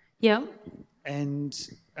 Yeah. And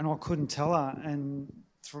I couldn't tell her, and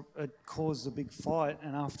it caused a big fight.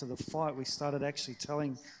 And after the fight, we started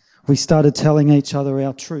telling each other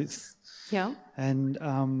our truth. Yeah. And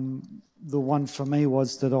the one for me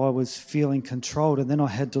was that I was feeling controlled, and then I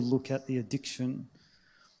had to look at the addiction,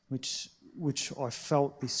 which I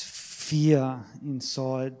felt this fear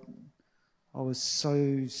inside. I was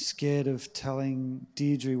so scared of telling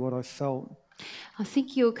Deirdre what I felt. I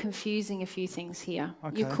think you're confusing a few things here.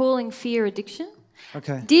 Okay. You're calling fear addiction.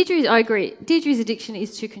 Okay. I agree. Deirdre's addiction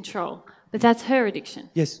is to control, but that's her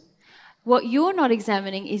addiction. Yes. What you're not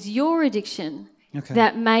examining is your addiction Okay.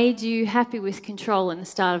 that made you happy with control in the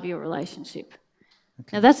start of your relationship.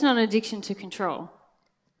 Now, that's not an addiction to control.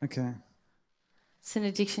 Okay. It's an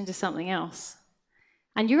addiction to something else.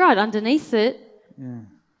 And you're right, underneath it, Yeah.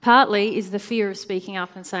 partly is the fear of speaking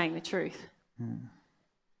up and saying the truth. Yeah.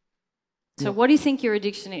 So Yeah. what do you think your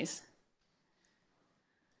addiction is?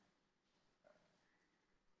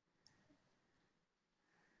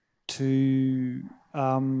 To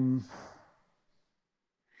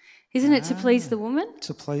Isn't it to please the woman?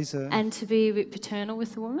 to please her. And to be a bit paternal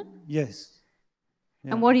with the woman? Yes.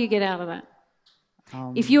 Yeah. And what do you get out of that?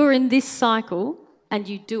 Um, If you're in this cycle and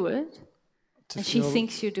you do it, to and she feel-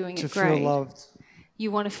 thinks you're doing to it feel great, loved.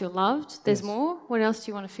 you want to feel loved. There's Yes. more. What else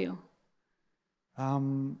do you want to feel?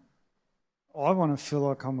 I want to feel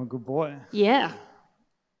like I'm a good boy. Yeah.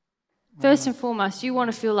 First and foremost, you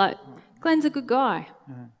want to feel like Glenn's a good guy.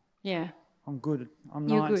 Yeah. I'm good. I'm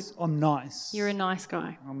You're nice. good. I'm nice. You're a nice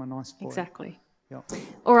guy. I'm a nice boy. Exactly. Yeah.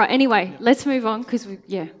 All right, anyway, let's move on because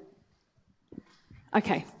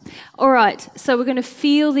Okay. All right, so we're going to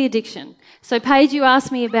feel the addiction. So Paige, you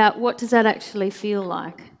asked me about what does that actually feel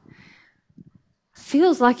like?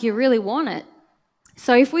 Feels like you really want it.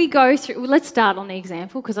 So if we go through, let's start on the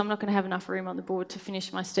example because I'm not going to have enough room on the board to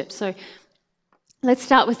finish my steps. So let's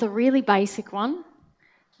start with a really basic one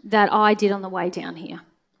that I did on the way down here.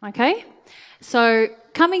 Okay? So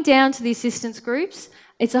coming down to the assistance groups,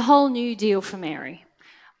 it's a whole new deal for Mary.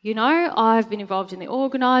 You know, I've been involved in the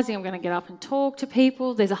organising, I'm going to get up and talk to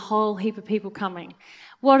people, there's a whole heap of people coming.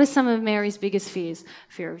 What are some of Mary's biggest fears?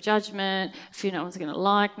 Fear of judgment, fear no one's going to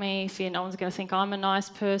like me, fear no one's going to think I'm a nice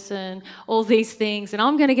person, all these things. And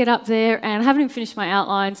I'm going to get up there and I haven't even finished my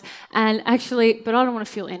outlines and actually, but I don't want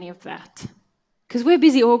to feel any of that because we're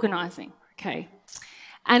busy organising, okay?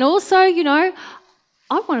 And also, you know,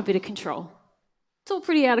 I want a bit of control. It's all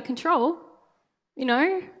pretty out of control, you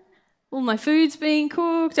know. All my food's being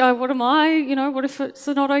cooked. What am I? You know, what if it's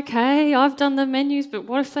not okay? I've done the menus, but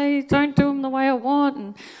what if they don't do them the way I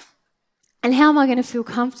want? And how am I going to feel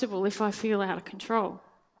comfortable if I feel out of control?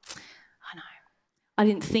 I know. I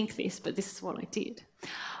didn't think this, but this is what I did.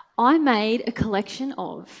 I made a collection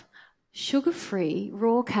of sugar-free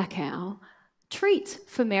raw cacao treats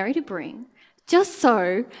for Mary to bring, just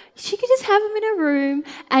so she could just have them in her room,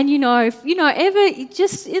 and ever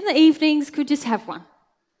just in the evenings could just have one.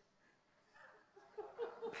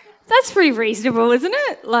 That's pretty reasonable, isn't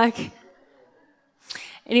it?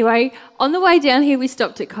 Anyway, on the way down here, we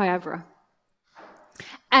stopped at Kyabra.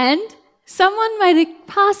 And someone made a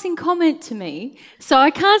passing comment to me. So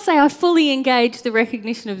I can't say I fully engaged the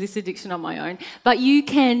recognition of this addiction on my own, but you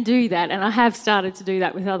can do that, and I have started to do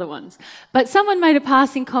that with other ones. But someone made a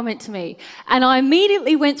passing comment to me, and I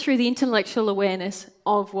immediately went through the intellectual awareness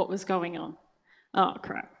of what was going on. Oh,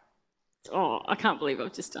 crap. Oh, I can't believe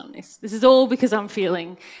I've just done this. This is all because I'm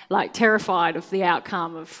feeling like terrified of the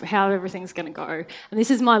outcome of how everything's going to go. And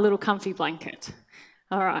this is my little comfy blanket.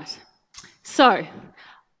 All right. So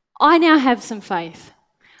I now have some faith.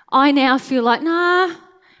 I now feel like, nah, I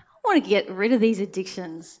want to get rid of these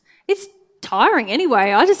addictions. It's tiring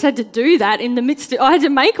anyway. I just had to do that in the midst of, I had to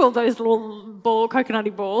make all those little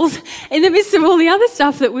coconutty balls in the midst of all the other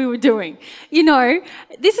stuff that we were doing. You know,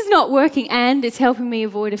 this is not working, and it's helping me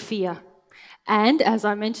avoid a fear. And, as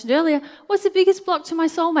I mentioned earlier, what's the biggest block to my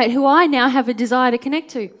soulmate, who I now have a desire to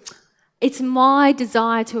connect to? It's my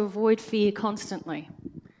desire to avoid fear constantly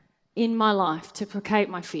in my life, to placate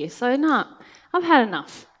my fear. So, nah, I've had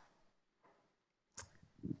enough.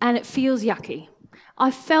 And it feels yucky.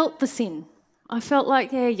 I felt the sin. I felt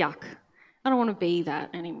like, yeah, yuck. I don't want to be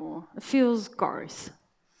that anymore. It feels gross.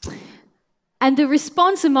 And the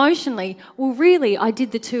response emotionally, well, really, I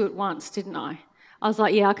did the two at once, didn't I? I was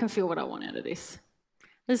like, yeah, I can feel what I want out of this.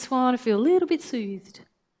 I just want to feel a little bit soothed.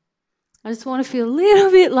 I just want to feel a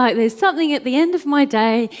little bit like there's something at the end of my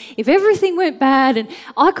day. If everything went bad and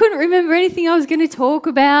I couldn't remember anything I was going to talk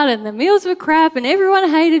about and the meals were crap and everyone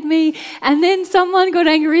hated me and then someone got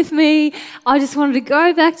angry with me, I just wanted to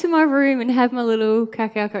go back to my room and have my little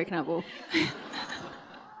cacao coconut ball.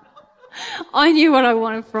 I knew what I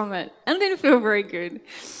wanted from it, and it didn't feel very good.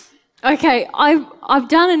 Okay, I've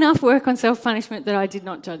done enough work on self-punishment that I did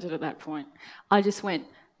not judge it at that point. I just went,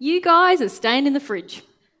 you guys are staying in the fridge,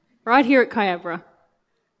 right here at Kyabra.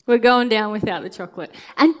 We're going down without the chocolate.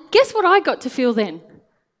 And guess what I got to feel then?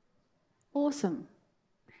 Awesome.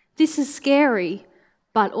 This is scary,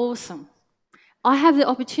 but awesome. I have the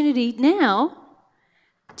opportunity now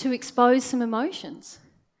to expose some emotions.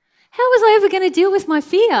 How was I ever going to deal with my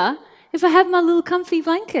fear if I have my little comfy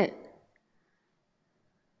blanket?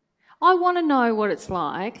 I want to know what it's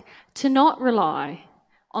like to not rely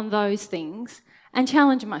on those things and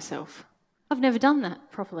challenge myself. I've never done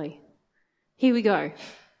that properly. Here we go.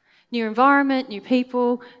 New environment, new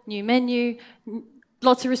people, new menu,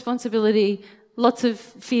 lots of responsibility, lots of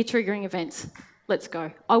fear-triggering events. Let's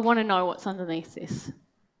go. I want to know what's underneath this.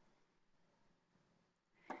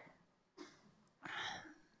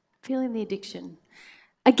 Feeling the addiction.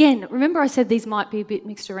 Again, remember I said these might be a bit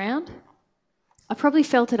mixed around? I probably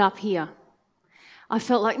felt it up here. I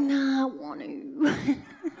felt like, nah, I want to.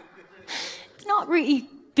 It's not really a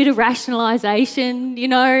bit of rationalisation, you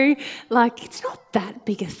know, like it's not that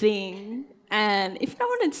big a thing. And if no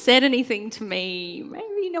one had said anything to me,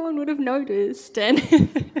 maybe no one would have noticed. And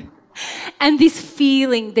and this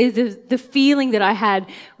feeling, the feeling that I had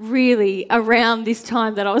really around this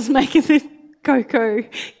time that I was making the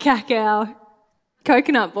cacao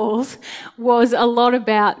coconut balls was a lot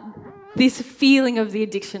about this feeling of the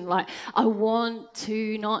addiction, like I want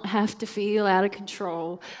to not have to feel out of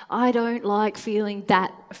control. I don't like feeling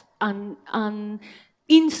that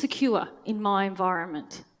insecure in my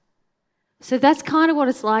environment. So that's kind of what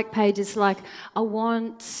it's like, Paige. It's like, I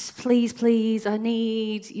want, please, please, I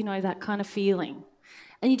need, you know, that kind of feeling.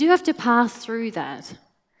 And you do have to pass through that.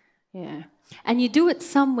 Yeah. And you do it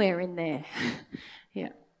somewhere in there. Yeah.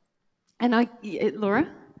 And Laura?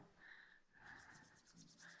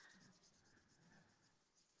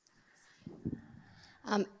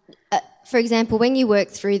 For example, when you work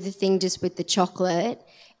through the thing just with the chocolate,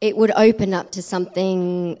 it would open up to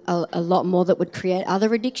something a lot more that would create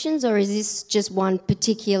other addictions, or is this just one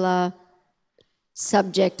particular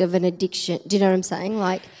subject of an addiction? Do you know what I'm saying?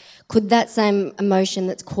 Like, could that same emotion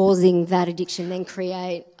that's causing that addiction then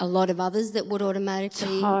create a lot of others that would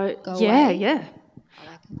automatically go away? Yeah.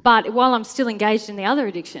 But while I'm still engaged in the other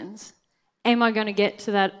addictions, am I going to get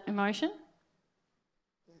to that emotion?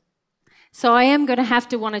 So I am going to have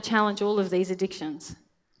to want to challenge all of these addictions.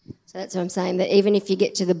 So that's what I'm saying, that even if you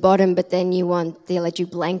get to the bottom but then you want the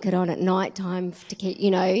electric blanket on at night time to keep, you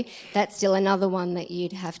know, that's still another one that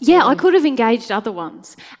you'd have to... Yeah, I could have engaged other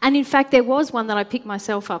ones. And in fact, there was one that I picked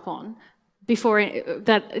myself up on before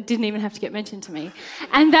that didn't even have to get mentioned to me.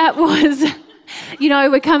 And that was, you know,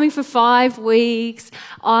 we're coming for 5 weeks.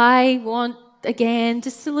 I want... Again,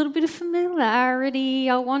 just a little bit of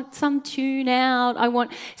familiarity. I want some tune out.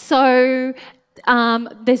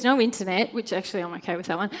 There's no internet, which actually I'm okay with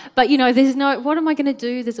that one. But, you know, there's no, what am I going to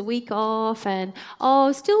do? There's a week off and,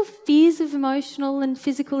 still fears of emotional and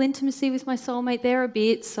physical intimacy with my soulmate there a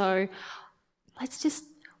bit. So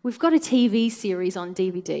we've got a TV series on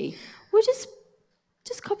DVD. we'll just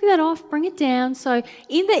copy that off, bring it down. So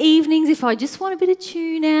in the evenings, if I just want a bit of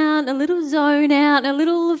tune out, a little zone out, a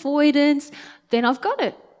little avoidance, then I've got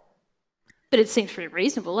it. But it seems pretty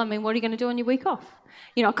reasonable. I mean, what are you going to do on your week off?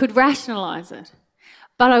 You know, I could rationalise it.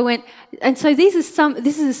 But I went, and so this is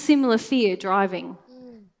a similar fear driving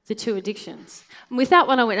the two addictions. And with that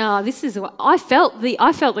one, I went, I felt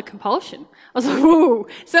the compulsion. I was like, whoa,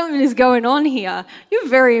 something is going on here. You're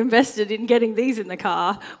very invested in getting these in the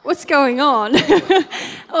car. What's going on?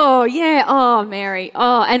 Oh, yeah, oh, Mary.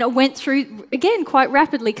 Oh, and I went through, again, quite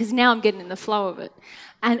rapidly because now I'm getting in the flow of it.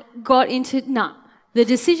 And got into, the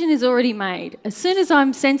decision is already made. As soon as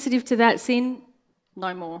I'm sensitive to that sin,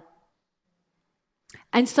 no more.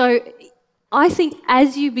 And so I think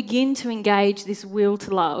as you begin to engage this will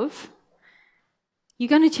to love, you're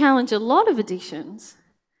going to challenge a lot of addictions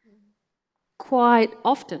quite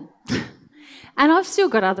often. And I've still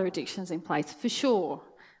got other addictions in place, for sure.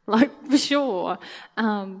 But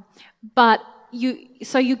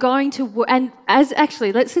you're going to, and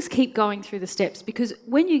let's just keep going through the steps, because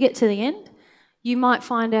when you get to the end, you might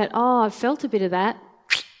find out, oh, I've felt a bit of that.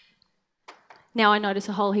 Now I notice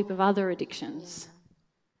a whole heap of other addictions.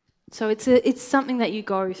 So it's something that you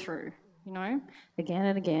go through, you know, again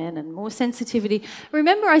and again, and more sensitivity.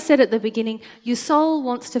 Remember I said at the beginning, your soul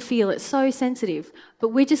wants to feel, it's so sensitive,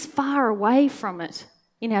 but we're just far away from it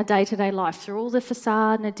in our day-to-day life through all the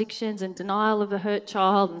facade and addictions and denial of the hurt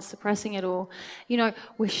child and suppressing it all. You know,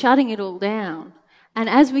 we're shutting it all down. And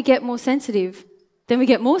as we get more sensitive, then we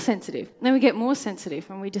get more sensitive, then we get more sensitive,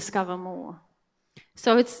 and we discover more.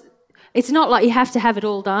 So it's not like you have to have it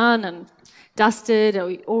all done and dusted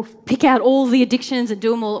or pick out all the addictions and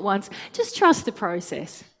do them all at once. Just trust the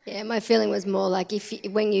process. Yeah, my feeling was more like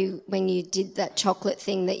when you did that chocolate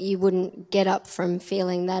thing, that you wouldn't get up from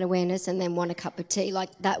feeling that awareness and then want a cup of tea. Like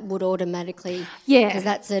that would automatically, because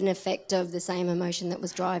that's an effect of the same emotion that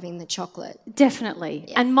was driving the chocolate. Definitely.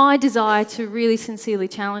 Yeah. And my desire to really sincerely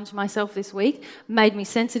challenge myself this week made me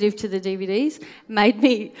sensitive to the DVDs, made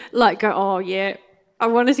me like go, oh yeah, I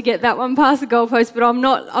wanted to get that one past the goalpost, but I'm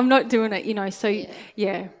not doing it, you know. So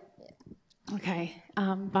yeah. Okay,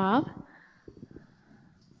 Barb.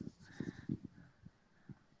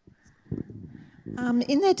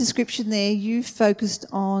 In that description there, you focused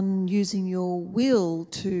on using your will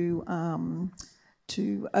to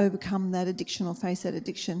overcome that addiction or face that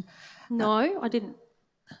addiction. No, I didn't.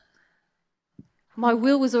 My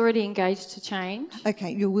will was already engaged to change.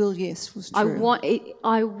 Okay, your will, yes, was true.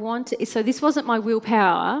 So this wasn't my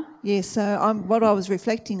willpower. Yes, so what I was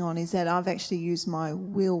reflecting on is that I've actually used my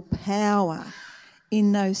willpower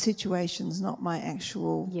in those situations, not my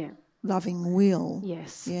actual loving will.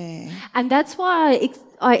 Yes. Yeah. And that's why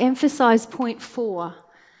I emphasise point 4.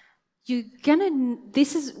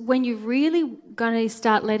 This is when you're really going to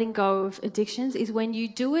start letting go of addictions, is when you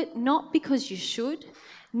do it not because you should,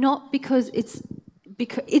 not because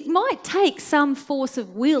it might take some force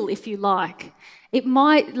of will, if you like. It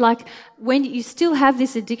might, like, when you still have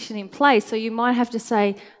this addiction in place, so you might have to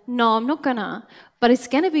say, no, I'm not gonna, but it's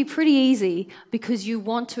going to be pretty easy because you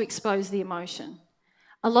want to expose the emotion.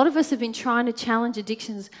 A lot of us have been trying to challenge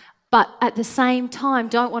addictions, but at the same time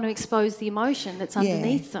don't want to expose the emotion that's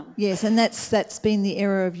underneath them. Yes, and that's been the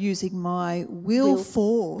error of using my will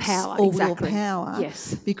force or willpower.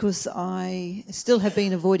 Yes. Because I still have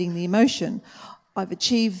been avoiding the emotion. I've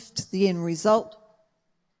achieved the end result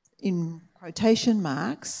in quotation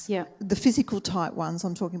marks. Yeah. The physical type ones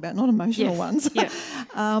I'm talking about, not emotional ones. Yeah.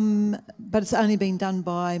 But it's only been done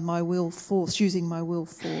by my will force, using my will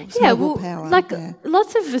force, yeah, my willpower.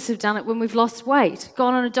 Lots of us have done it when we've lost weight,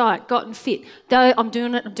 gone on a diet, gotten fit. I'm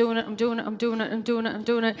doing it,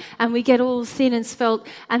 and we get all thin and svelte,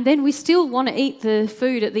 and then we still want to eat the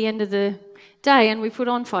food at the end of the day, and we put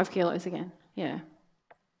on 5 kilos again. Yeah.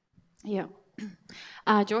 Yeah.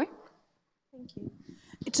 Joy? Thank you.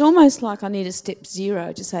 It's almost like I need a step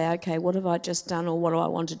 0 to say, okay, what have I just done, or what do I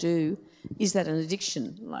want to do? Is that an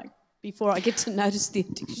addiction? Like, before I get to notice the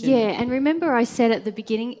addiction. Yeah, and remember I said at the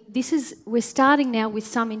beginning, we're starting now with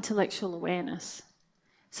some intellectual awareness.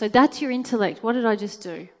 So that's your intellect. What did I just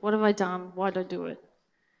do? What have I done? Why did I do it?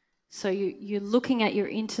 So you're looking at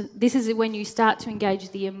this is when you start to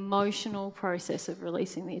engage the emotional process of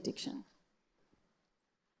releasing the addiction.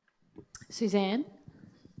 Suzanne?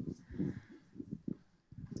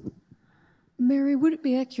 Mary, would it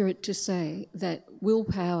be accurate to say that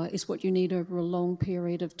willpower is what you need over a long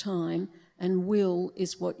period of time, and will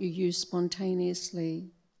is what you use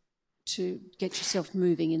spontaneously to get yourself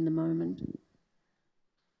moving in the moment?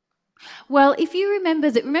 Well, if you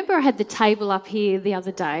remember I had the table up here the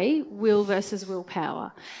other day, will versus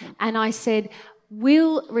willpower. And I said,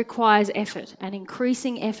 Will requires effort and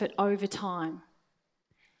increasing effort over time.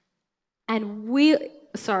 And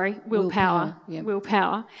willpower. Yeah.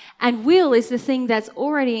 Willpower. And will is the thing that's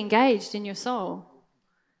already engaged in your soul.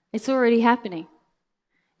 It's already happening.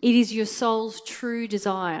 It is your soul's true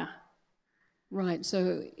desire. Right,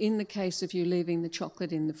 so in the case of you leaving the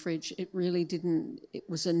chocolate in the fridge, it really didn't, it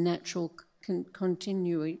was a natural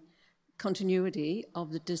continuity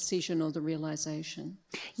of the decision or the realisation.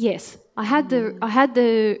 Yes, I had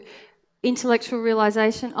the intellectual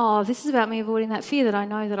realisation, oh, this is about me avoiding that fear that I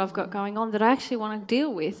know that I've got going on that I actually want to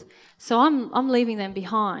deal with. So I'm leaving them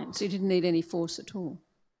behind. So you didn't need any force at all?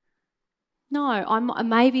 No,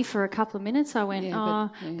 maybe for a couple of minutes I went,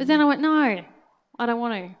 but then I went, no, I don't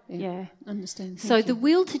want to. Yeah. Understand. So the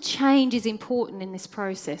will to change is important in this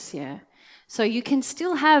process, yeah. So you can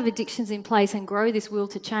still have addictions in place and grow this will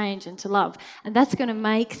to change and to love. And that's going to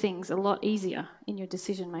make things a lot easier in your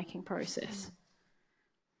decision-making process.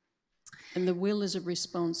 And the will is a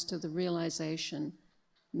response to the realisation,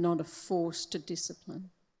 not a force to discipline.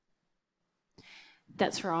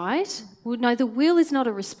 That's right. Well, no, the will is not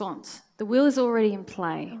a response. The will is already in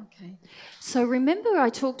play. Okay. So remember I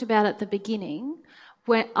talked about at the beginning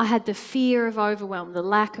when I had the fear of overwhelm, the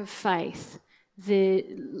lack of faith, the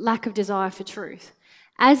lack of desire for truth.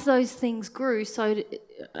 As those things grew, as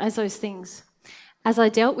I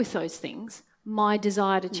dealt with those things, my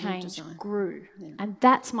desire to change grew. Yeah. And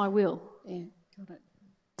that's my will. Yeah, got it.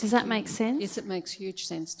 Does that make sense? Yes, it makes huge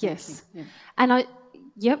sense. Yes. Yeah. And I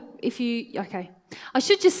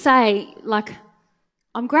should just say, like,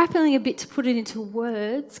 I'm grappling a bit to put it into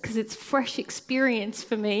words because it's fresh experience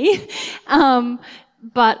for me.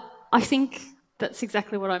 But I think that's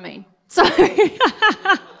exactly what I mean. So if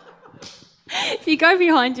you go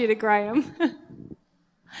behind you to Graham.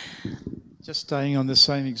 Just staying on the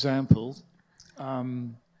same example,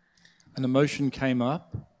 an emotion came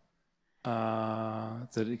up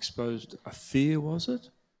that exposed a fear, was it?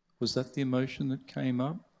 Was that the emotion that came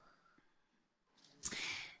up?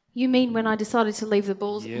 You mean when I decided to leave the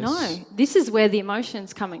balls? Yes. No, this is where the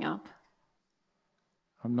emotion's coming up.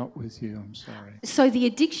 I'm not with you, I'm sorry. So the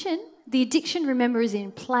addiction, remember, is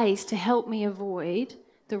in place to help me avoid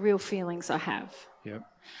the real feelings I have. Yep.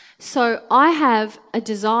 So I have a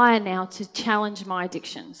desire now to challenge my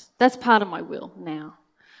addictions. That's part of my will now.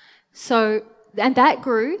 So, and that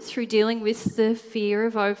grew through dealing with the fear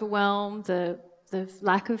of overwhelm, the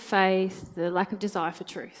lack of faith, the lack of desire for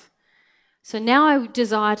truth. So now I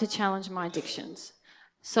desire to challenge my addictions.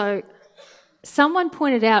 So someone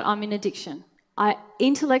pointed out I'm in addiction. I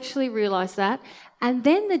intellectually realised that, and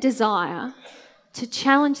then the desire to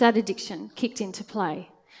challenge that addiction kicked into play.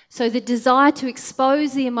 So the desire to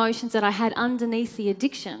expose the emotions that I had underneath the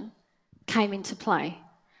addiction came into play.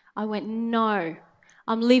 I went, no,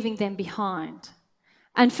 I'm leaving them behind.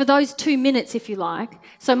 And for those 2 minutes, if you like,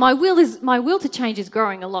 so my will to change is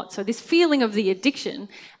growing a lot. So this feeling of the addiction,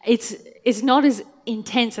 it's not as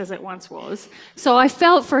intense as it once was. So I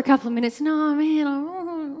felt for a couple of minutes, no,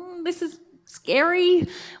 man, this is scary.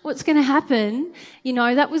 What's going to happen? You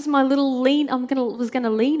know, that was my little lean. Was going to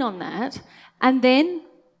lean on that, and then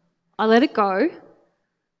I let it go,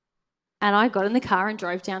 and I got in the car and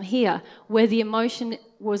drove down here, where the emotion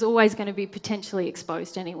was always going to be potentially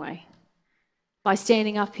exposed anyway. By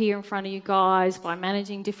standing up here in front of you guys, by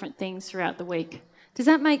managing different things throughout the week. Does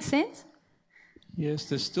that make sense? Yes,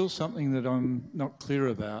 there's still something that I'm not clear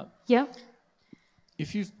about. Yep.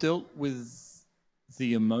 If you've dealt with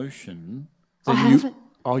the emotion, I then haven't.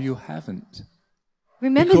 You haven't.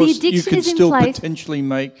 Remember, because the addiction is in place. you could still potentially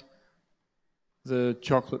make the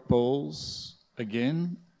chocolate balls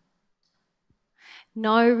again.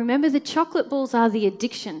 No, remember the chocolate balls are the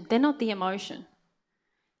addiction. They're not the emotion.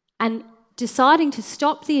 And deciding to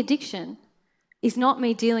stop the addiction is not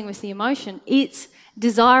me dealing with the emotion. It's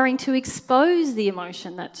desiring to expose the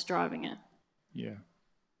emotion that's driving it. Yeah.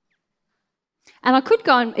 And I could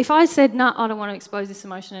go and, if I said, no, I don't want to expose this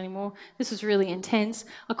emotion anymore, this was really intense,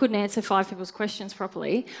 I couldn't answer 5 people's questions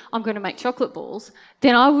properly, I'm going to make chocolate balls,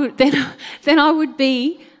 then I would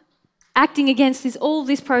be acting against all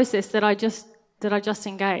this process that I just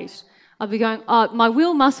engaged. I'd be going, my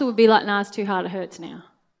will muscle would be like, nah, it's too hard, it hurts now.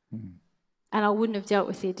 Mm. And I wouldn't have dealt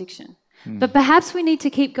with the addiction. Mm. But perhaps we need to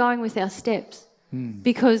keep going with our steps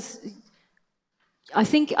because I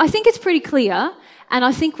think it's pretty clear, and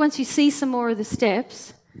I think once you see some more of the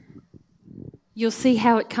steps, you'll see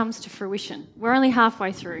how it comes to fruition. We're only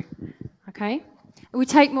halfway through, okay? We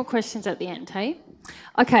take more questions at the end, hey?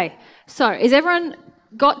 Okay, so is everyone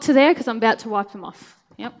got to there? Because I'm about to wipe them off.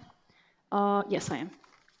 Yep. Yes, I am.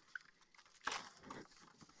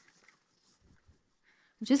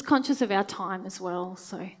 I'm just conscious of our time as well,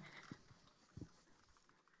 so.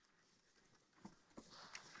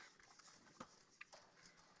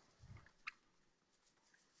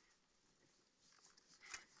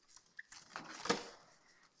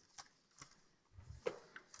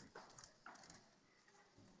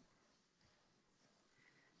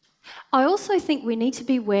 I also think we need to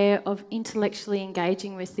be aware of intellectually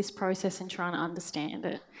engaging with this process and trying to understand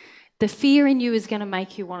it. The fear in you is going to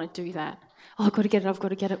make you want to do that. Oh, I've got to get it, I've got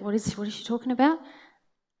to get it. What is she talking about?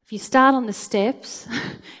 If you start on the steps,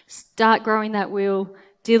 start growing that will,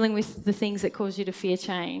 dealing with the things that cause you to fear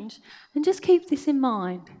change, and just keep this in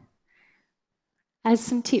mind as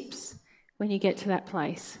some tips when you get to that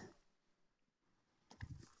place.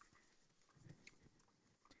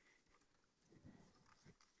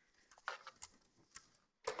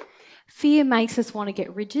 Fear makes us want to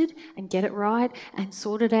get rigid and get it right and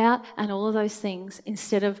sort it out and all of those things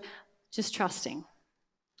instead of just trusting.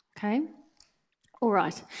 Okay? All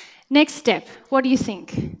right. Next step. What do you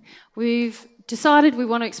think? We've decided we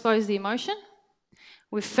want to expose the emotion.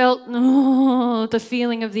 We've felt the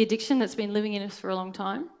feeling of the addiction that's been living in us for a long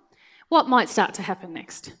time. What might start to happen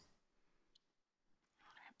next?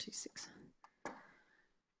 2-6.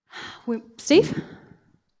 Steve?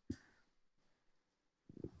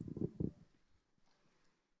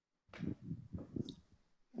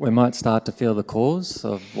 We might start to feel the cause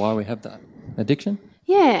of why we have that addiction.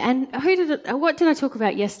 Yeah, and what did I talk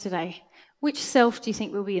about yesterday? Which self do you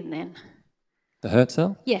think we'll be in then? The hurt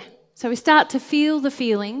self? Yeah. So we start to feel the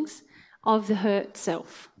feelings of the hurt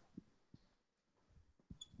self.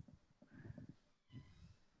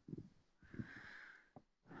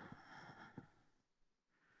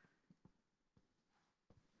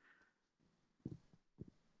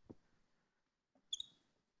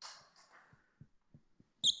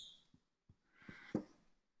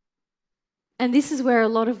 And this is where a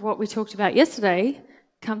lot of what we talked about yesterday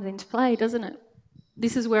comes into play, doesn't it?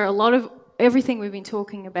 This is where a lot of everything we've been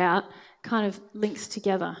talking about kind of links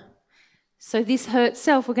together. So this hurt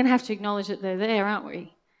self, we're going to have to acknowledge that they're there, aren't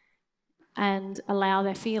we? And allow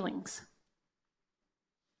their feelings.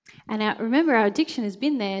 And remember, our addiction has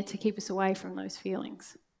been there to keep us away from those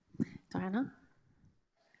feelings. Diana?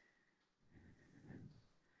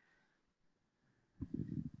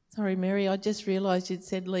 Sorry, Mary, I just realised you'd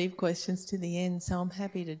said leave questions to the end, so I'm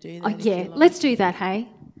happy to do that. Oh, yeah, let's do that, hey?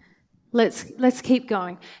 Let's keep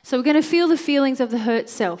going. So we're going to feel the feelings of the hurt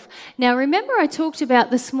self. Now, remember I talked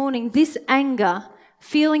about this morning, this anger,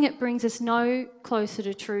 feeling it brings us no closer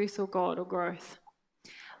to truth or God or growth.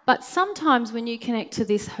 But sometimes when you connect to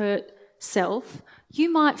this hurt self,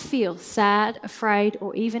 you might feel sad, afraid,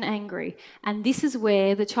 or even angry. And this is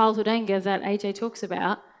where the childhood anger that AJ talks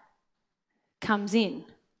about comes in.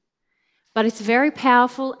 But it's very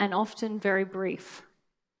powerful and often very brief.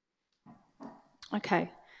 Okay,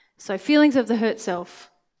 so feelings of the hurt self.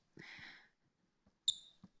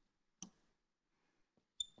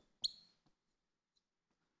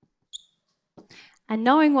 And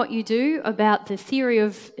knowing what you do about the theory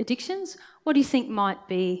of addictions, what do you think might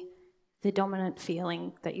be the dominant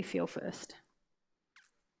feeling that you feel first?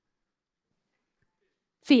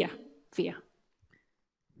 Fear.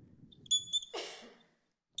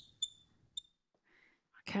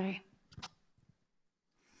 Okay.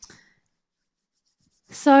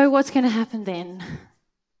 So what's going to happen then?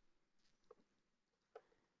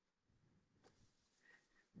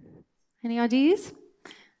 Any ideas?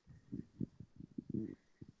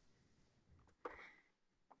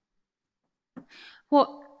 What?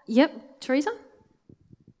 Yep, Teresa?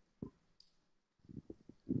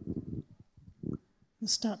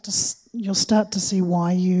 You'll start to see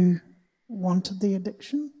why you wanted the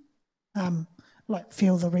addiction. Like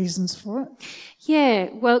feel the reasons for it? Yeah,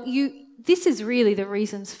 well, this is really the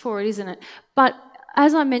reasons for it, isn't it? But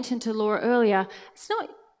as I mentioned to Laura earlier, it's not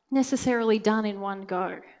necessarily done in one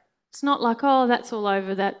go. It's not like, oh, that's all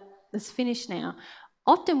over, that's finished now.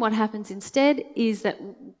 Often what happens instead is that,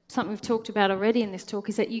 something we've talked about already in this talk,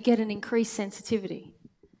 is that you get an increased sensitivity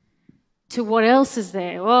to what else is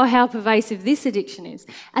there, or how pervasive this addiction is.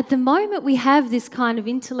 At the moment, we have this kind of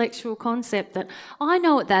intellectual concept that I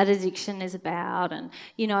know what that addiction is about, and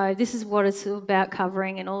this is what it's about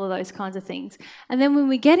covering, and all of those kinds of things. And then when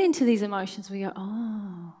we get into these emotions, we go,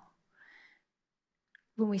 oh.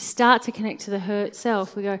 When we start to connect to the hurt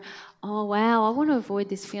self, we go, oh wow, I want to avoid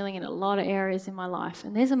this feeling in a lot of areas in my life,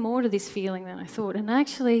 and there's more to this feeling than I thought. And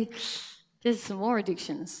actually, there's some more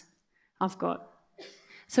addictions I've got.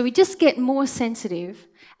 So we just get more sensitive,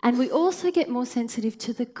 and we also get more sensitive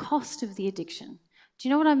to the cost of the addiction. Do you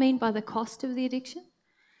know what I mean by the cost of the addiction?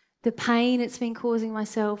 the pain it's been causing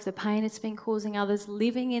myself, the pain it's been causing others,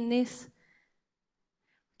 living in this.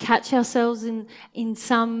 Catch ourselves in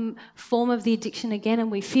some form of the addiction again, and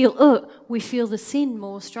we feel the sin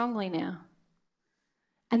more strongly now.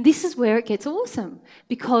 And this is where it gets awesome,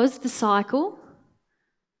 because the cycle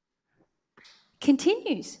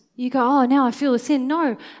continues. You go, oh, now I feel the sin.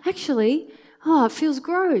 No, actually, oh, it feels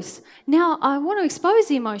gross. Now I want to expose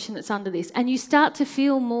the emotion that's under this. And you start to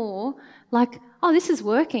feel more like, oh, this is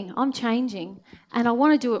working. I'm changing. And I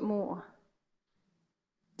want to do it more.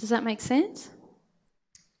 Does that make sense?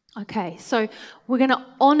 Okay, so we're going to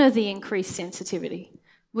honour the increased sensitivity.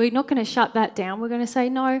 We're not going to shut that down. We're going to say,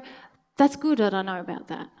 no, that's good that I know about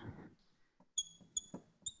that.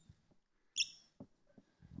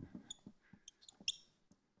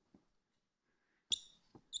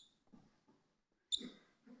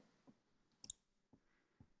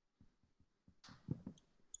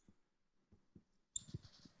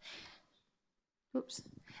 Oops.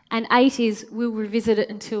 And 8 is we'll revisit it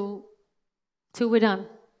until we're done.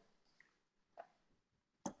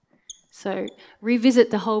 So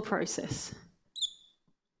revisit the whole process.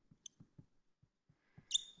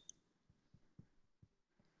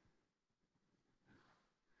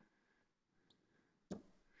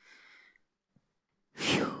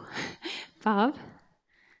 Phew. Barb?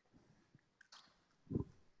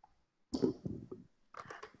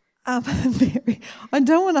 Mary, I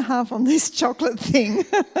don't want to harp on this chocolate thing,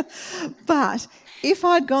 but if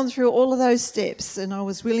I'd gone through all of those steps and I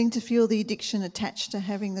was willing to feel the addiction attached to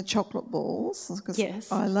having the chocolate balls, because yes.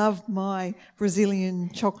 I love my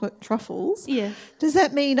Brazilian chocolate truffles, yeah. Does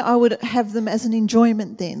that mean I would have them as an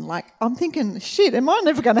enjoyment then? Like, I'm thinking, shit, am I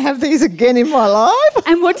never going to have these again in my life?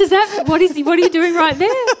 And what are you doing right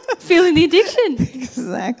there? Feeling the addiction.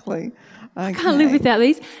 Exactly. Okay. I can't live without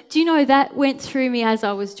these. Do you know that went through me as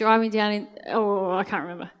I was driving down I can't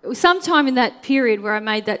remember. It was sometime in that period where I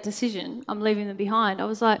made that decision, I'm leaving them behind. I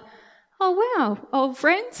was like, oh wow, old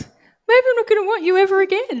friends, maybe I'm not going to want you ever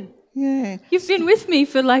again. Yeah. You've been with me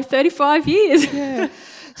for like 35 years. Yeah.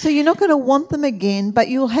 So you're not going to want them again, but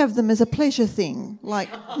you'll have them as a pleasure thing. Like,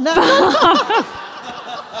 no.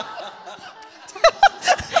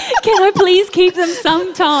 Can I please keep them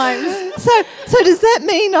sometimes? So does that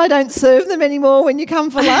mean I don't serve them anymore when you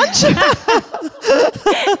come for lunch?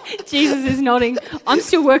 Jesus is nodding. I'm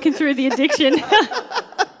still working through the addiction.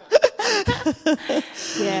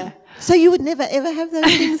 Yeah. So you would never ever have those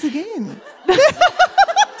things again? Babs,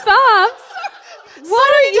 why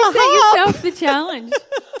don't you set yourself the challenge?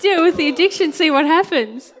 Deal with the addiction, see what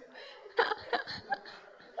happens.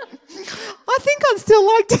 I think I'd still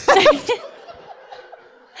like to have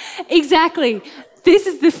Exactly. This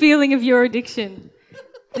is the feeling of your addiction.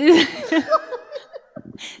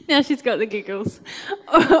 Now she's got the giggles.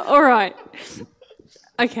 All right.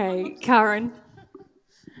 Okay, Karen.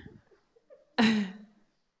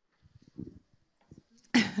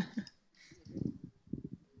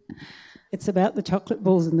 It's about the chocolate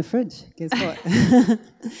balls in the fridge. Guess what?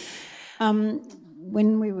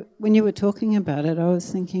 When you were talking about it, I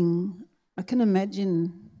was thinking, I can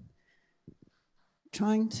imagine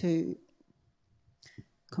trying to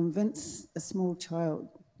convince a small child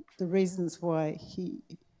the reasons why he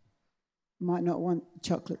might not want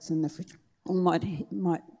chocolates in the fridge, or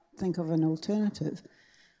might think of an alternative.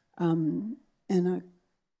 And I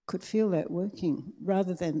could feel that working,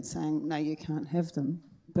 rather than saying, no, you can't have them,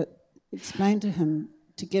 but explain to him,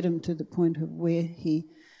 to get him to the point of where he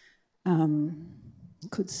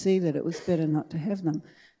could see that it was better not to have them.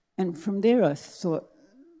 And from there I thought,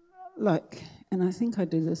 and I think I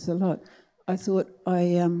do this a lot, I thought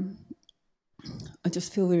I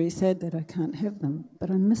just feel very sad that I can't have them, but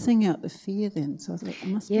I'm missing out the fear then. So I thought I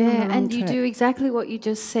must be on the wrong and you track. do exactly what you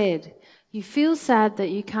just said. You feel sad that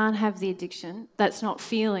you can't have the addiction, that's not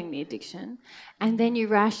feeling the addiction, and then you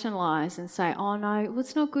rationalise and say, oh no, well,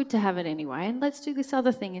 it's not good to have it anyway, and let's do this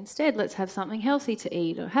other thing instead. Let's have something healthy to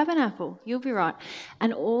eat, or have an apple, you'll be right.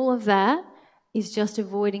 And all of that is just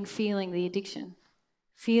avoiding feeling the addiction,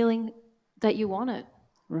 feeling that you want it.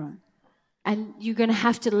 Right. And you're going to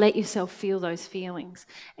have to let yourself feel those feelings.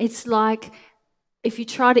 It's like if you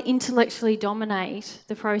try to intellectually dominate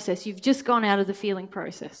the process, you've just gone out of the feeling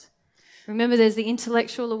process. Remember, there's the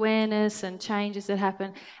intellectual awareness and changes that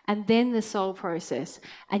happen, and then the soul process.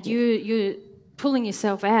 And you're pulling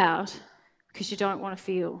yourself out because you don't want to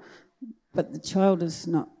feel. But the child is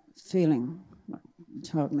not feeling, the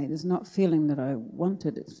child me, is not feeling that I want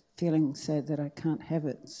it, it's feeling sad that I can't have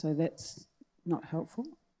it. So that's not helpful.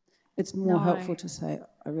 It's more helpful to say,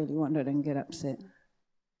 I really want it, and get upset.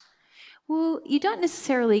 Well, you don't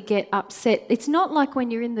necessarily get upset. It's not like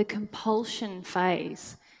when you're in the compulsion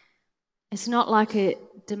phase. It's not like a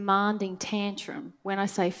demanding tantrum when I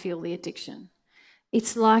say feel the addiction.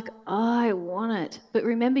 It's like, I want it. But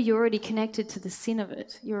remember, you're already connected to the sin of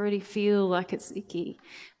it. You already feel like it's icky.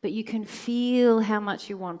 But you can feel how much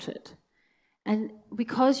you want it. And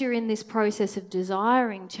because you're in this process of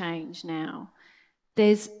desiring change now,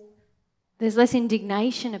 there's less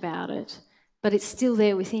indignation about it, but it's still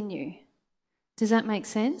there within you. Does that make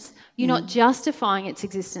sense? You're not justifying its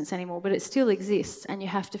existence anymore, but it still exists and you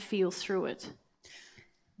have to feel through it.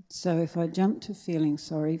 So if I jump to feeling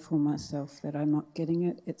sorry for myself that I'm not getting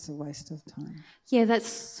it, it's a waste of time. Yeah, that's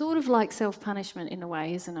sort of like self-punishment in a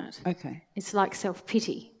way, isn't it? Okay. It's like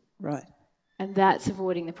self-pity. Right. And that's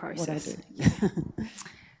avoiding the process. What I do.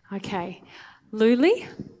 Okay. Luli?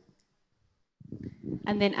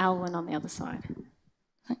 And then Alwyn on the other side.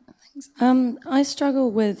 Thanks. I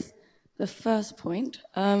struggle with the first point,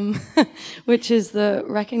 which is the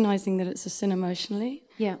recognising that it's a sin emotionally.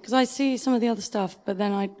 Yeah. Because I see some of the other stuff, but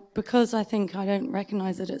then because I think I don't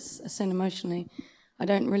recognise that it's a sin emotionally, I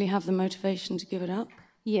don't really have the motivation to give it up.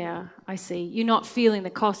 Yeah, I see. You're not feeling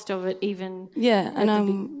the cost of it even. Yeah,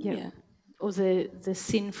 and yeah. Or the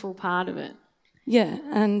sinful part of it. Yeah,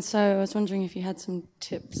 and so I was wondering if you had some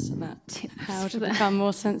tips about how to become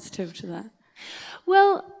more sensitive to that.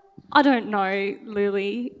 Well, I don't know,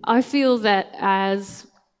 Lily. I feel that as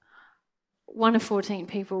one of 14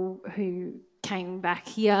 people who came back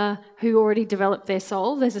here, who already developed their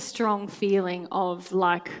soul, there's a strong feeling of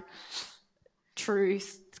like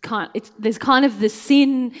truth. There's kind of the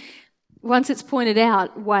sin, once it's pointed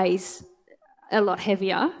out, weighs a lot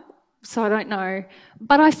heavier. So I don't know.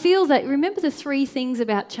 But I feel that, remember the 3 things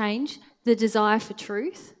about change? The desire for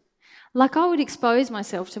truth. Like I would expose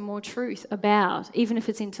myself to more truth about, even if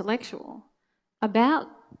it's intellectual, about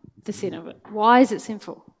the sin of it. Why is it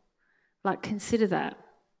sinful? Like consider that.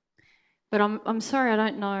 But I'm sorry, I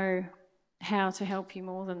don't know how to help you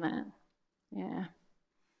more than that. Yeah.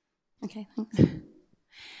 Okay, thanks.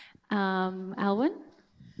 Alwyn?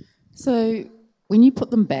 So when you put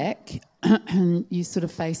them back and you sort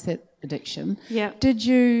of face that addiction, did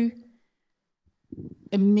you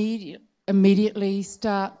immediately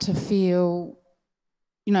start to feel,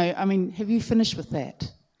 I mean, have you finished with that?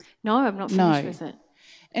 No, I'm not finished with it.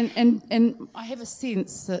 And I have a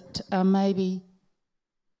sense that maybe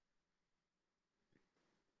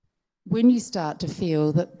when you start to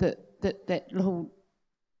feel that little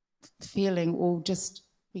feeling will just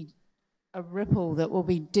be a ripple that will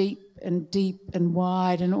be deep and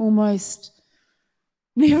wide and almost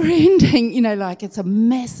never ending, like it's a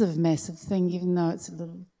massive, massive thing, even though it's a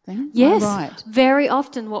little thing. Yes, right. Very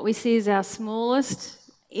often what we see is our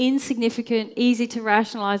smallest, insignificant, easy to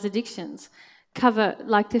rationalise addictions cover,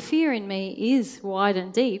 like the fear in me is wide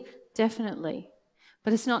and deep, definitely,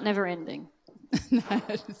 but it's not never ending. No,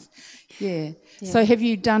 yeah. So have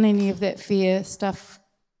you done any of that fear stuff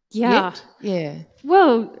yet? Yeah.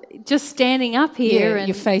 Well, just standing up here and,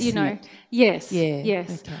 you're facing it. Yes, yeah,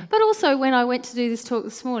 yes. Okay. But also when I went to do this talk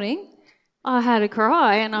this morning, I had a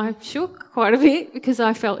cry and I shook quite a bit because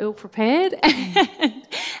I felt ill-prepared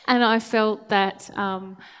and I felt that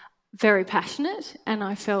very passionate and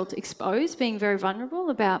I felt exposed, being very vulnerable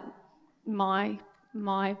about my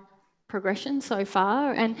progression so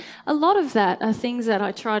far. And a lot of that are things that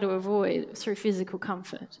I try to avoid through physical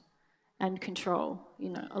comfort and control,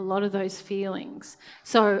 a lot of those feelings.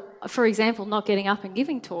 So, for example, not getting up and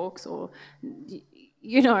giving talks or,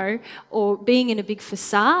 or being in a big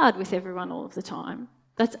facade with everyone all of the time.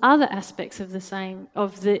 That's other aspects of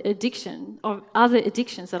the addiction, of other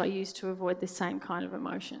addictions that I use to avoid the same kind of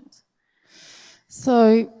emotions.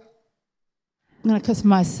 So, because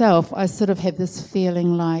myself, I sort of have this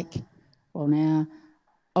feeling like, well, now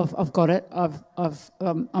I've got it.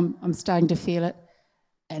 I'm starting to feel it,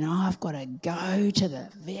 and I've got to go to the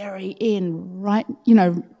very end. Right,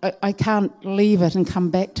 I can't leave it and come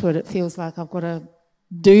back to it. It feels like I've got to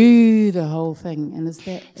do the whole thing. And is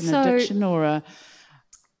that an addiction or a?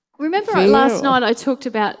 Remember last night I talked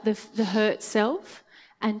about the hurt self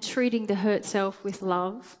and treating the hurt self with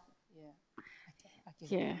love.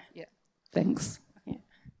 Yeah. Thanks. Yeah.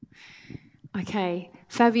 Okay,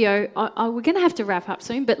 Fabio, we're going to have to wrap up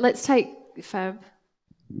soon, but let's take Fab.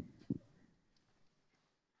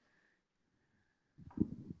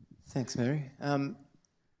 Thanks, Mary. I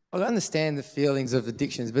understand the feelings of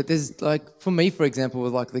addictions, but there's like, for me, for example,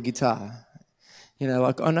 with like the guitar,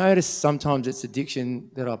 I notice sometimes it's addiction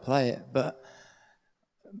that I play it, but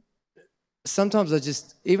sometimes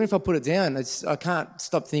even if I put it down, I can't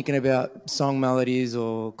stop thinking about song melodies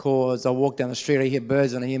or chords. I walk down the street, I hear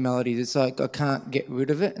birds and I hear melodies. It's like I can't get rid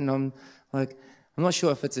of it, and I'm like, I'm not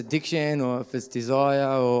sure if it's addiction or if it's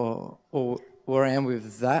desire or where I am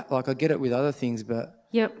with that. Like I get it with other things, but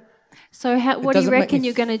Yep. So what do you doesn't make reckon me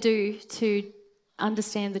you're going to do to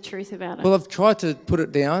understand the truth about it? well, I've tried to put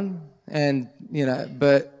it down, and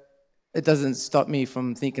but it doesn't stop me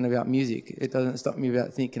from thinking about music. It doesn't stop me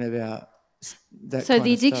about thinking about that. So kind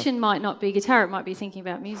the of stuff. addiction might not be guitar; it might be thinking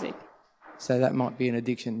about music. So that might be an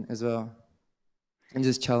addiction as well, and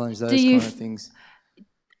just challenge those Do you kind of things.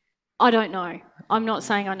 I don't know. I'm not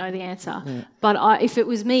saying I know the answer, Yeah. but if it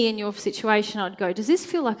was me in your situation, I'd go, does this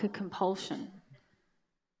feel like a compulsion?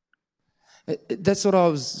 That's what I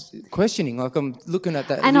was questioning. Like I'm looking at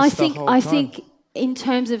that. And list I the whole think time. in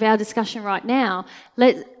terms of our discussion right now,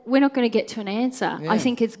 we're not going to get to an answer. Yeah. I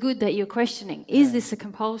think it's good that you're questioning, is this a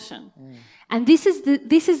compulsion? And this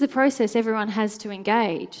is the process everyone has to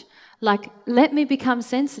engage. Like, let me become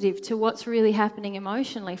sensitive to what's really happening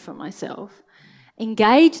emotionally for myself.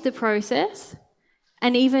 Engage the process,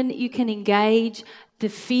 and even you can engage the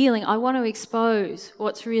feeling. I want to expose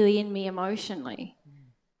what's really in me emotionally,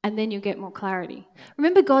 and then you'll get more clarity.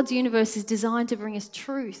 Remember, God's universe is designed to bring us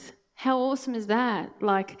truth. How awesome is that?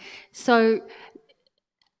 So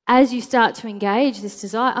as you start to engage this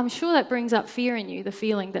desire, I'm sure that brings up fear in you, the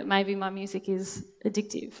feeling that maybe my music is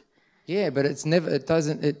addictive. Yeah, but it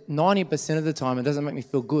 90% of the time, it doesn't make me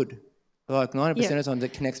feel good. Like 90% of the time,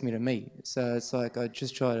 it connects me to me. So it's like I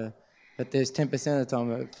just try to, but there's 10% of the time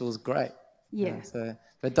where it feels great. Yeah. So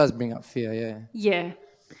but it does bring up fear, yeah. Yeah.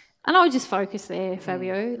 And I would just focus there,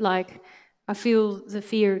 Fabio. Like, I feel the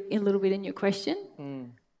fear a little bit in your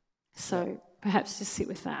question. So perhaps just sit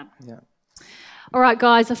with that. Yeah. All right,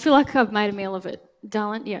 guys, I feel like I've made a meal of it.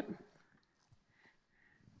 Darling, yep.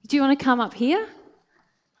 Do you want to come up here?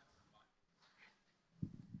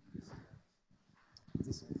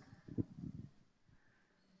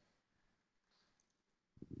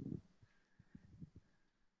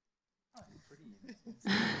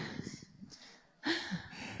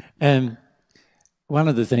 And one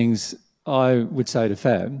of the things I would say to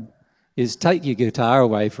Fab is take your guitar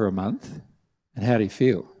away for a month, and how do you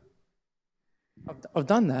feel? I've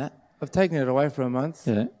done that. I've taken it away for a month.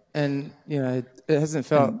 Yeah. And, it hasn't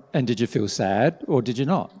felt... And did you feel sad or did you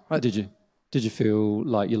not? Did you feel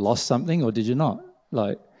like you lost something or did you not?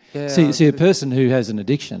 See, a person who has an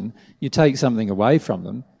addiction, you take something away from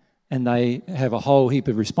them and they have a whole heap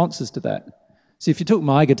of responses to that. So if you took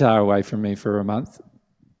my guitar away from me for a month,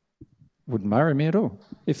 it wouldn't worry me at all.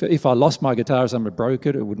 If I lost my guitar or somebody broke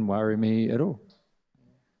it, it wouldn't worry me at all.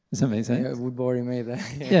 Does that make sense? Yeah, it would worry me though.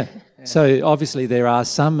 Yeah. So obviously there are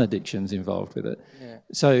some addictions involved with it. Yeah.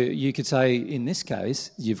 So you could say in this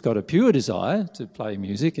case, you've got a pure desire to play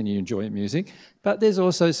music and you enjoy music, but there's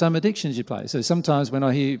also some addictions you play. So sometimes when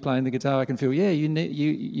I hear you playing the guitar, I can feel,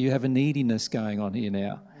 you have a neediness going on here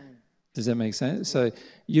now. Does that make sense? So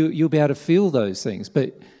you'll be able to feel those things.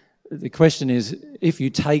 But the question is, if you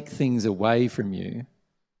take things away from you,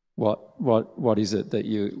 what is it that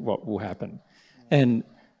what will happen? And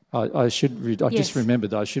I just remembered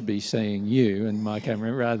that I should be seeing you and my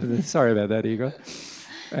camera rather than... Sorry about that, Igor.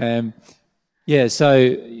 So,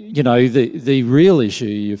 the real issue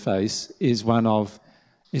you face is one of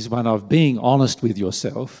being honest with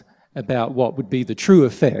yourself about what would be the true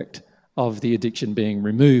effect of the addiction being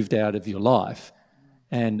removed out of your life.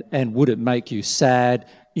 And would it make you sad,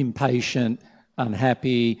 impatient,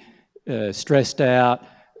 unhappy, stressed out,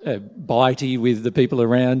 bitey with the people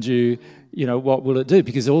around you? What will it do?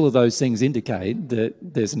 Because all of those things indicate that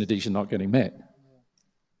there's an addiction not getting met.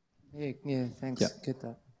 Yeah, thanks. Yeah. Get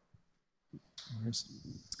that.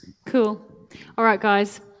 Cool. All right,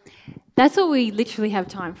 guys. That's all we literally have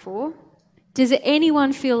time for. Does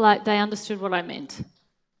anyone feel like they understood what I meant?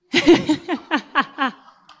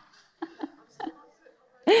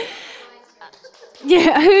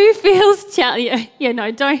 Yeah, who feels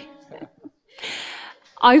don't.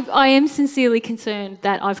 I am sincerely concerned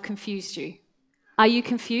that I've confused you. Are you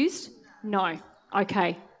confused? No.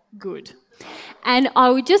 Okay, good. And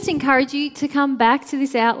I would just encourage you to come back to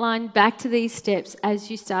this outline, back to these steps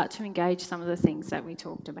as you start to engage some of the things that we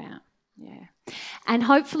talked about. Yeah. And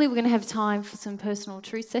hopefully we're going to have time for some personal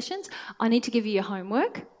truth sessions. I need to give you your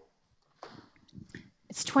homework.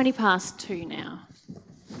 It's 2:20 now.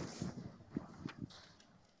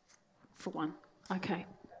 For one. Okay.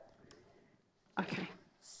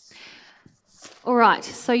 All right,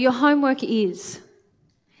 so your homework is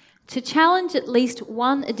to challenge at least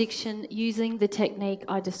one addiction using the technique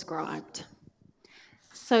I described.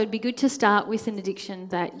 So it'd be good to start with an addiction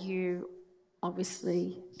that you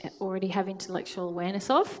obviously already have intellectual awareness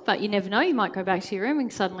of, but you never know, you might go back to your room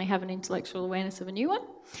and suddenly have an intellectual awareness of a new one.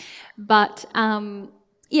 But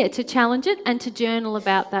to challenge it and to journal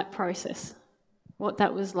about that process, what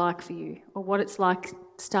that was like for you, or what it's like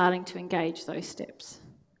starting to engage those steps.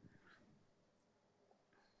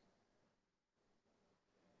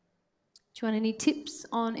 Do you want any tips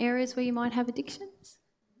on areas where you might have addictions?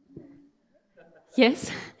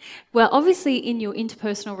 Yes. Well, obviously in your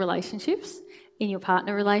interpersonal relationships, in your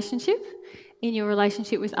partner relationship, in your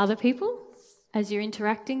relationship with other people, as you're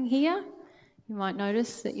interacting here, you might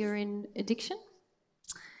notice that you're in addiction.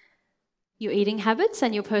 Your eating habits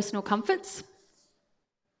and your personal comforts.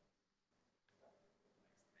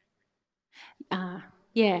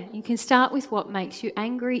 Yeah, you can start with what makes you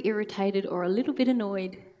angry, irritated, or a little bit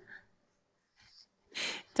annoyed.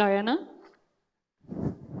 Diana?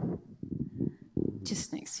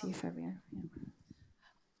 Just next to you, Fabio. Yeah.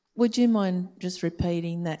 Would you mind just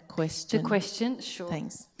repeating that question? The question, sure.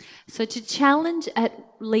 Thanks. So to challenge at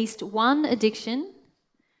least one addiction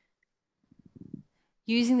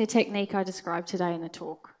using the technique I described today in the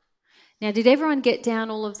talk. Now, did everyone get down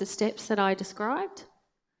all of the steps that I described?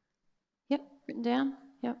 Yep, written down.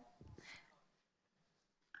 Yep.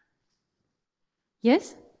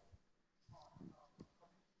 Yes?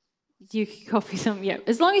 You can copy them, yeah.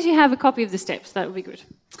 As long as you have a copy of the steps, that would be good.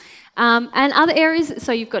 And other areas,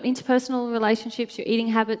 so you've got interpersonal relationships, your eating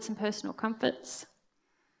habits and personal comforts.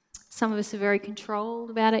 Some of us are very controlled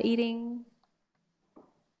about our eating.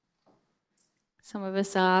 Some of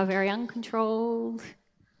us are very uncontrolled,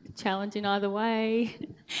 challenging either way.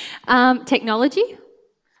 Technology.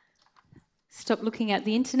 Stop looking at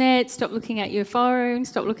the internet, stop looking at your phone,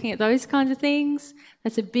 stop looking at those kinds of things.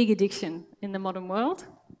 That's a big addiction in the modern world.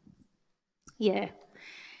 Yeah.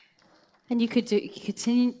 And you could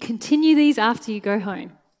continue these after you go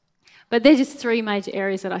home. But they're just three major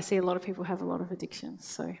areas that I see a lot of people have a lot of addictions.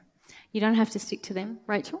 So you don't have to stick to them.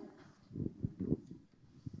 Rachel?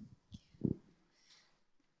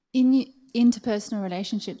 In interpersonal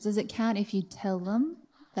relationships, does it count if you tell them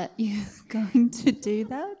that you're going to do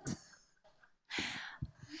that?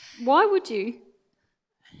 Why would you?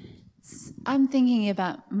 I'm thinking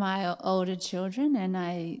about my older children, and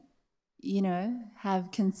I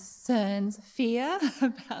have concerns, fear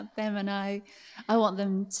about them, and I want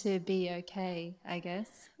them to be okay, I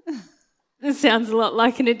guess. This sounds a lot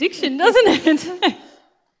like an addiction, doesn't it?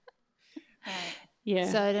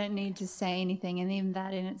 Yeah. So I don't need to say anything, and even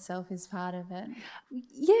that in itself is part of it.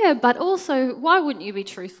 Yeah, but also, why wouldn't you be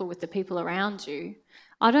truthful with the people around you?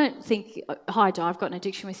 I don't think, hi, Di, I've got an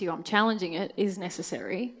addiction with you, I'm challenging it, is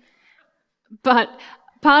necessary. But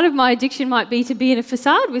part of my addiction might be to be in a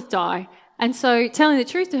facade with Di. And so telling the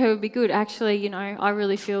truth to her would be good. Actually, I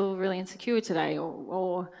really feel really insecure today,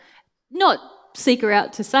 or not seek her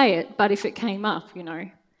out to say it, but if it came up,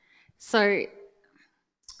 So,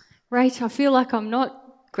 Rach, I feel like I'm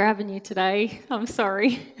not grabbing you today. I'm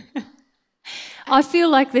sorry. I feel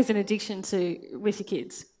like there's an addiction with your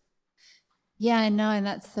kids. Yeah, I know, and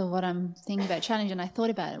that's what I'm thinking about challenge. And I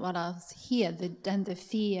thought about it while I was here, and the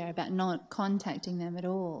fear about not contacting them at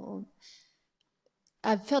all.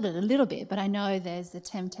 I've felt it a little bit, but I know there's the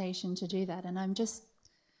temptation to do that. And I'm just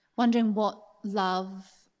wondering what love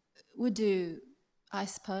would do, I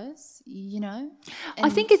suppose, I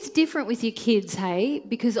think it's different with your kids, hey,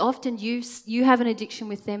 because often you have an addiction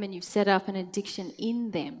with them and you've set up an addiction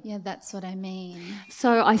in them. Yeah, that's what I mean.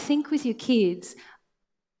 So I think with your kids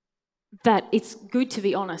that it's good to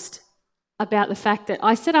be honest about the fact that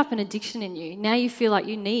I set up an addiction in you. Now you feel like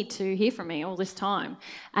you need to hear from me all this time.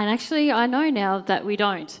 And actually I know now that we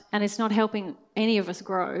don't, and it's not helping any of us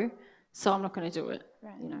grow, so I'm not going to do it.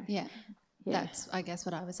 Right. Yeah. That's, I guess,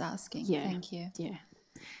 what I was asking. Yeah. Thank you. Yeah.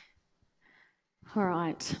 All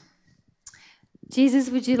right. Jesus,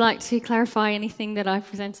 would you like to clarify anything that I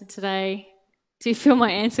presented today? Do you feel my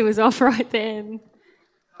answer was off right then?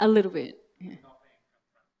 A little bit. Yeah.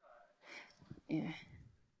 Yeah.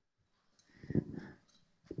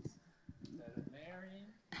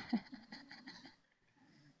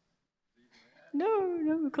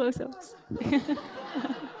 No close-ups.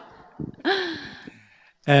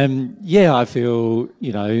 Yeah, I feel,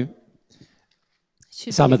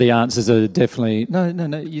 some of the answers are definitely... No,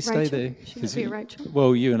 you stay Rachel? there. Should it be Rachel?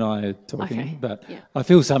 Well, you and I are talking, Okay, but yeah. I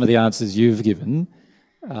feel some of the answers you've given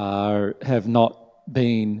have not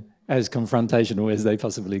been as confrontational as they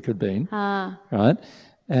possibly could be. Right?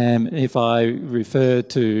 If I refer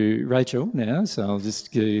to Rachel now, so I'll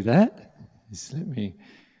just do that. Just let me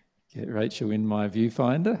get Rachel in my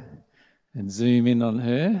viewfinder and zoom in on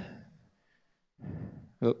her.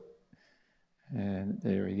 Oh, and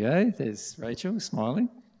there we go. There's Rachel smiling.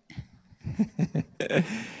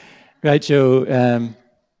 Rachel,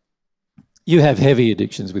 you have heavy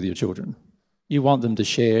addictions with your children. You want them to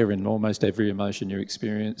share in almost every emotion you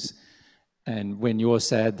experience. And when you're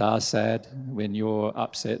sad, they're sad. When you're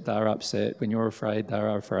upset, they're upset. When you're afraid,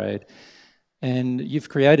 they're afraid. And you've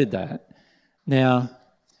created that. Now,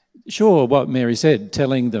 sure, what Mary said,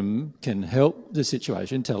 telling them can help the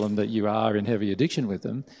situation, tell them that you are in heavy addiction with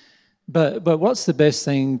them. But what's the best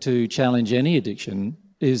thing to challenge any addiction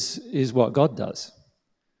is what God does.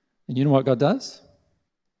 And you know what God does?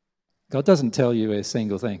 God doesn't tell you a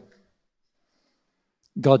single thing.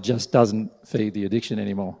 God just doesn't feed the addiction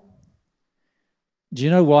anymore. Do you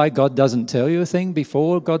know why God doesn't tell you a thing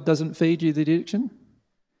before God doesn't feed you the addiction?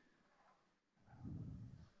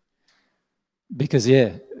 Because,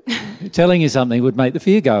 yeah, telling you something would make the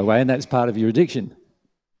fear go away, and that's part of your addiction.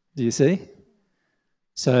 Do you see?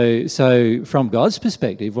 So from God's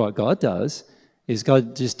perspective, what God does is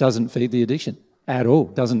God just doesn't feed the addiction at all,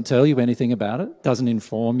 doesn't tell you anything about it, doesn't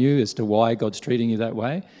inform you as to why God's treating you that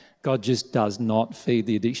way. God just does not feed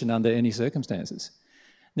the addiction under any circumstances.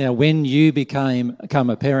 Now, when you become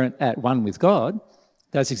a parent at one with God,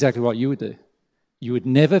 that's exactly what you would do. You would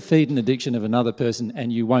never feed an addiction of another person,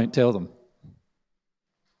 and you won't tell them.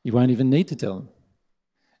 You won't even need to tell them.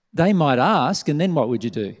 They might ask, and then what would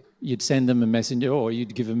you do? You'd send them a messenger, or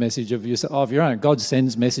you'd give a message of your own. God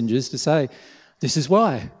sends messengers to say, this is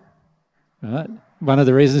why. Right? One of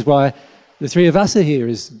the reasons why the three of us are here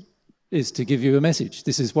is to give you a message.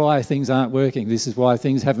 This is why things aren't working. This is why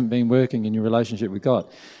things haven't been working in your relationship with God.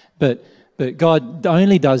 But God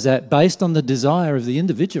only does that based on the desire of the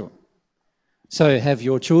individual. So have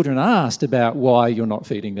your children asked about why you're not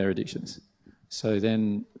feeding their addictions? So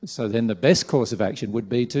then the best course of action would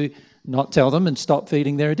be to not tell them and stop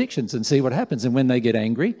feeding their addictions and see what happens. And when they get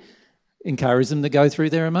angry, encourage them to go through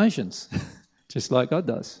their emotions, just like God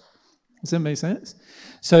does. Does that make sense?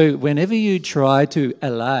 So whenever you try to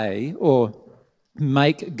allay or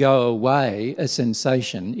make go away a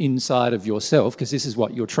sensation inside of yourself, because this is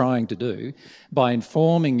what you're trying to do, by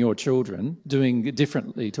informing your children, doing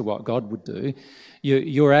differently to what God would do,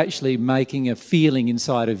 you're actually making a feeling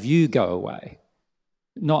inside of you go away.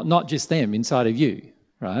 Not just them, inside of you,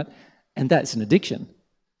 right? And that's an addiction.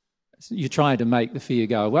 So you're trying to make the fear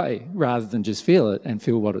go away rather than just feel it and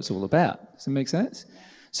feel what it's all about. Does that make sense?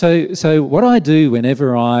 So what I do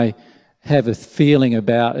whenever I have a feeling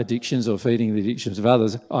about addictions or feeding the addictions of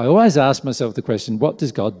others, I always ask myself the question, what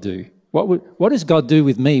does God do? What does God do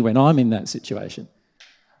with me when I'm in that situation?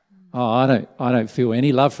 Oh, I don't feel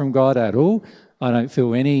any love from God at all. I don't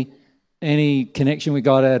feel any connection with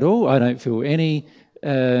God at all. I don't feel any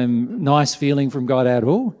nice feeling from God at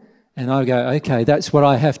all. And I go, okay, that's what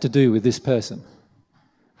I have to do with this person.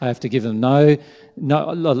 I have to give them no,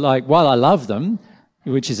 like while I love them,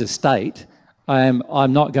 which is a state, I'm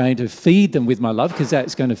not going to feed them with my love because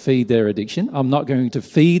that's going to feed their addiction. I'm not going to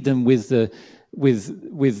feed them with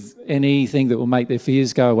anything that will make their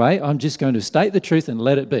fears go away. I'm just going to state the truth and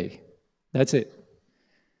let it be. That's it.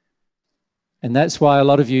 And that's why a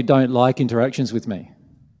lot of you don't like interactions with me,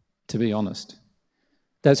 to be honest.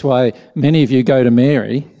 That's why many of you go to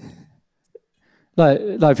Mary.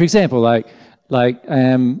 Like for example, in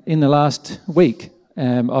the last week,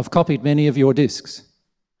 I've copied many of your discs,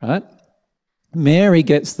 right? Mary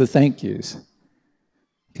gets the thank yous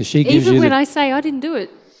because she gives you. Even when I say I didn't do it,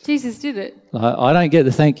 Jesus did it. I don't get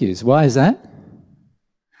the thank yous. Why is that?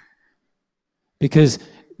 Because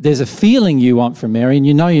there's a feeling you want from Mary, and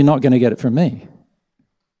you know you're not going to get it from me.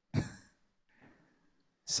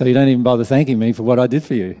 So you don't even bother thanking me for what I did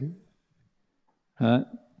for you. Right?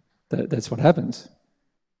 That's what happens.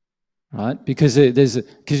 Right? Because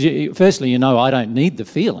firstly, you know I don't need the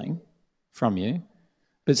feeling from you.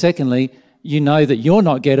 But secondly, you know that you're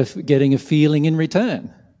not getting a feeling in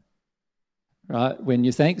return. Right? When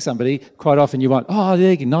you thank somebody, quite often you want, oh, the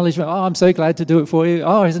acknowledgement, oh, I'm so glad to do it for you.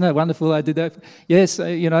 Oh, isn't that wonderful I did that? Yes,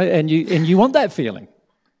 and you want that feeling.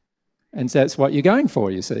 And that's what you're going for,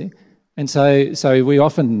 you see. And so we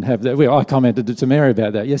often have that. I commented to Mary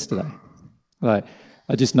about that yesterday. Like,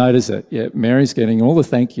 I just noticed that, yeah, Mary's getting all the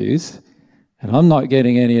thank yous and I'm not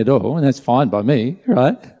getting any at all, and that's fine by me,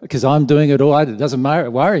 right? Because I'm doing it all. It doesn't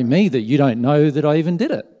worry me that you don't know that I even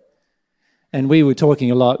did it. And we were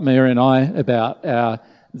talking a lot, Mary and I, about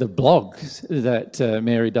the blogs that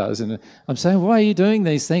Mary does. And I'm saying, why are you doing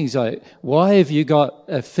these things? Like, why have you got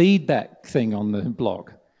a feedback thing on the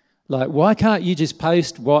blog? Like, why can't you just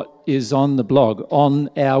post what is on the blog on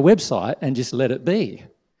our website and just let it be?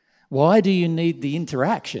 Why do you need the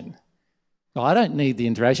interaction? I don't need the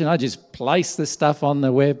interaction. I just place the stuff on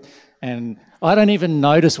the web and I don't even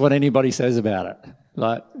notice what anybody says about it.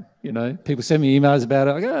 Like, You know, people send me emails about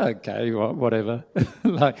it. I go, okay, whatever.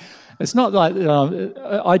 Like, it's not like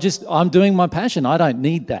I'm doing my passion. I don't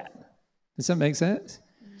need that. Does that make sense?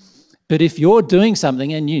 But if you're doing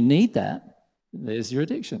something and you need that, there's your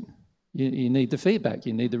addiction. You need the feedback.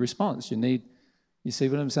 You need the response. You see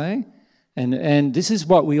what I'm saying? And this is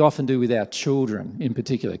what we often do with our children in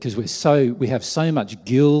particular, because we have so much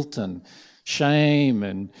guilt and shame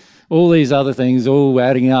and all these other things all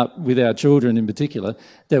adding up with our children in particular,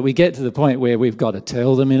 that we get to the point where we've got to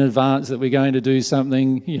tell them in advance that we're going to do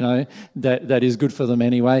something, you know, that is good for them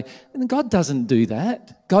anyway. And God doesn't do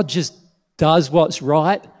that. God just does what's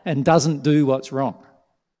right and doesn't do what's wrong.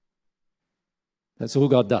 That's all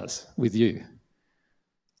God does with you.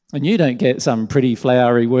 And you don't get some pretty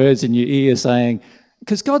flowery words in your ear saying,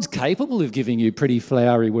 because God's capable of giving you pretty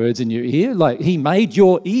flowery words in your ear. Like, he made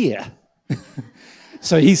your ear.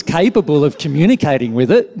 So he's capable of communicating with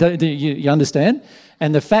it. Do you understand?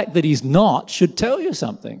 And the fact that he's not should tell you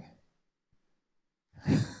something.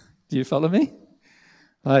 Do you follow me?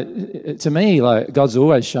 Like, to me, like, God's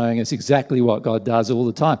always showing us exactly what God does all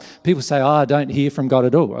the time. People say, I don't hear from God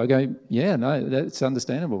at all. I go, yeah, no, that's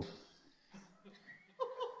understandable.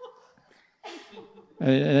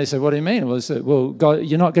 And they say, what do you mean? Well, God,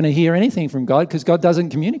 you're not going to hear anything from God because God doesn't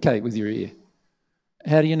communicate with your ear.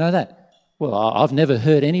 How do you know that? Well, I've never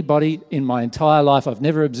heard anybody in my entire life. I've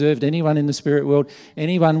never observed anyone in the spirit world,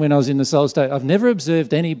 anyone when I was in the soul state. I've never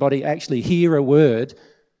observed anybody actually hear a word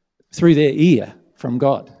through their ear from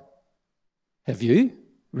God. Have you?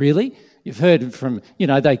 Really? You've heard from, you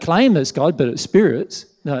know, they claim it's God, but it's spirits.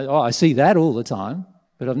 No, I see that all the time,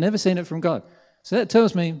 but I've never seen it from God. So that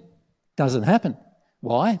tells me it doesn't happen.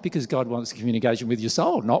 Why? Because God wants communication with your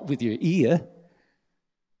soul, not with your ear.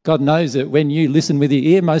 God knows that when you listen with your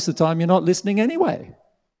ear, most of the time you're not listening anyway,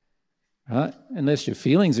 right? Unless your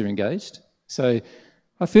feelings are engaged. So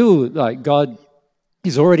I feel like God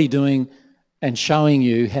is already doing and showing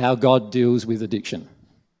you how God deals with addiction.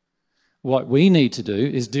 What we need to do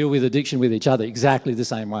is deal with addiction with each other exactly the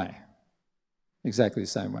same way. Exactly the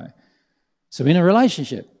same way. So in a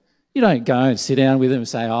relationship, you don't go and sit down with them and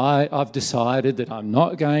say, I've decided that I'm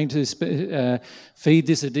not going to feed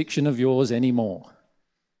this addiction of yours anymore.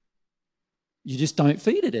 You just don't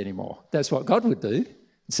feed it anymore. That's what God would do.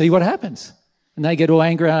 See what happens. And they get all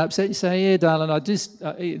angry and upset. You say, yeah, darling,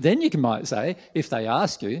 then you might say, if they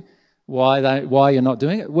ask you why you're not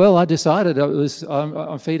doing it, well, I decided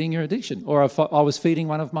I'm feeding your addiction, or I was feeding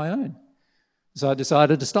one of my own. So I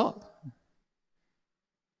decided to stop.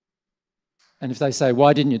 And if they say,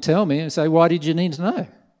 why didn't you tell me? And say, why did you need to know?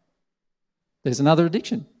 There's another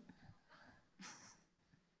addiction.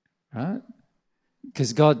 Right?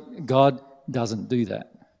 Because God doesn't do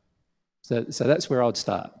that. So that's where I'd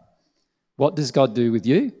start. What does God do with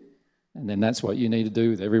you? And then that's what you need to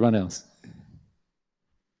do with everyone else.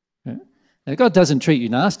 Yeah? Now, God doesn't treat you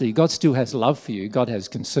nasty. God still has love for you. God has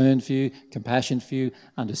concern for you, compassion for you,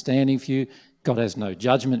 understanding for you. God has no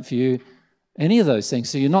judgment for you. Any of those things.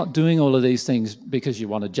 So you're not doing all of these things because you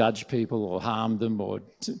want to judge people or harm them or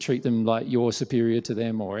treat them like you're superior to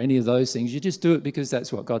them or any of those things. You just do it because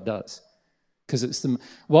that's what God does. Because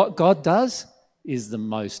what God does is the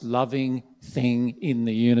most loving thing in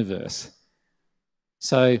the universe.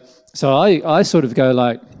 So I sort of go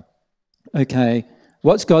like, okay,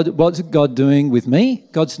 what's God doing with me?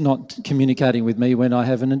 God's not communicating with me when I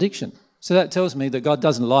have an addiction. So that tells me that God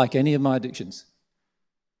doesn't like any of my addictions.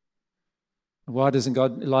 Why doesn't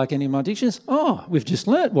God like any of my addictions? Oh, we've just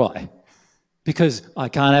learnt why. Because I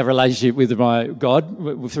can't have a relationship with my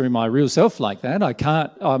God through my real self like that.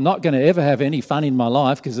 I'm not going to ever have any fun in my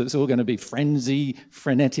life because it's all going to be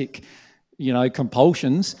frenetic,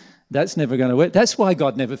 compulsions. That's never going to work. That's why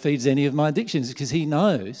God never feeds any of my addictions, because he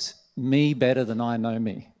knows me better than I know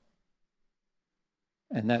me.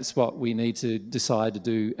 And that's what we need to decide to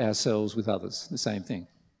do ourselves with others, the same thing.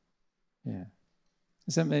 Yeah.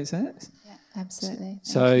 Does that make sense? Yeah, absolutely.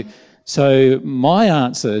 So my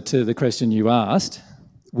answer to the question you asked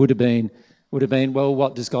would have been, well,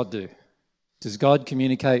 what does God do? Does God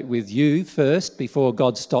communicate with you first before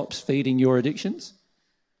God stops feeding your addictions?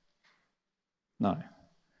 No.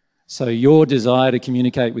 So your desire to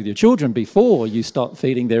communicate with your children before you stop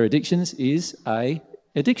feeding their addictions is an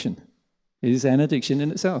addiction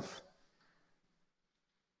in itself.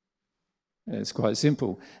 It's quite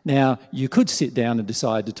simple. Now, you could sit down and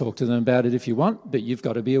decide to talk to them about it if you want, but you've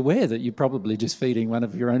got to be aware that you're probably just feeding one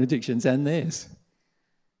of your own addictions and theirs.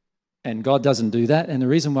 And God doesn't do that. And the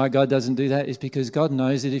reason why God doesn't do that is because God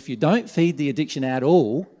knows that if you don't feed the addiction at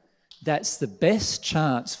all, that's the best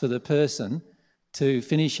chance for the person to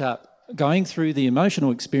finish up going through the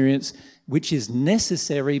emotional experience which is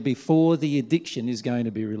necessary before the addiction is going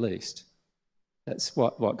to be released. That's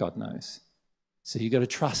what God knows. So you've got to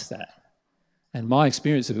trust that. And my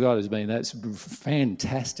experience of God has been that's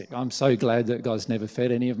fantastic. I'm so glad that God's never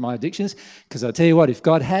fed any of my addictions, because I tell you what, if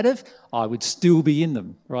God had have, I would still be in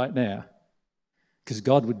them right now. Because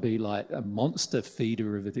God would be like a monster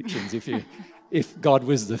feeder of addictions if God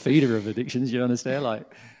was the feeder of addictions, you understand? Like,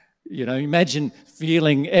 you know, imagine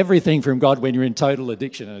feeling everything from God when you're in total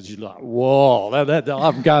addiction, and it's just like, whoa,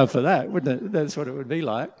 I'm going for that, wouldn't it? That's what it would be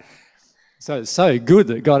like. So it's so good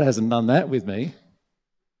that God hasn't done that with me.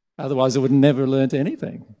 Otherwise, I would never have learnt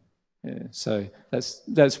anything. Yeah, so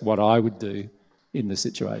that's what I would do in the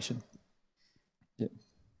situation. Yeah.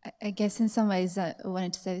 I guess in some ways, I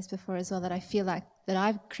wanted to say this before as well, that I feel like that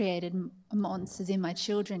I've created monsters in my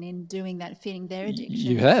children in doing that, feeding their addiction.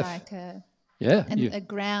 You have. Like a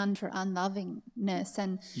ground for unlovingness.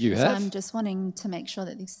 And you so have. I'm just wanting to make sure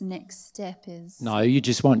that this next step is... No, you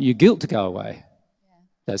just want your guilt to go away. Yeah.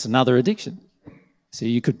 That's another addiction. So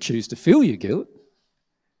you could choose to feel your guilt.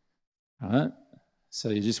 Right? So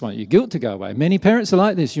you just want your guilt to go away. Many parents are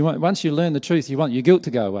like this. Once you learn the truth, you want your guilt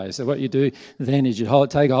to go away. So what you do then is you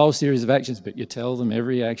take a whole series of actions, but you tell them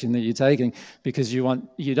every action that you're taking because you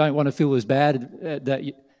don't want to feel as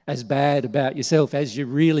bad about yourself as you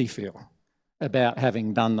really feel about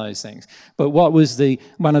having done those things. But what was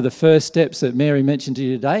one of the first steps that Mary mentioned to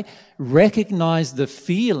you today? Recognise the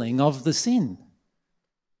feeling of the sin.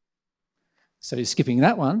 So you're skipping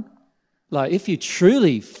that one. Like, if you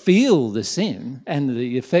truly feel the sin and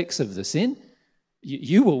the effects of the sin,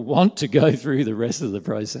 you will want to go through the rest of the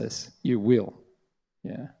process. You will.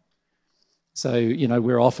 Yeah. So, you know,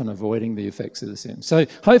 we're often avoiding the effects of the sin. So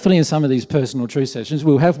hopefully in some of these personal truth sessions,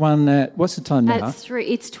 we'll have one at, what's the time now? At 3.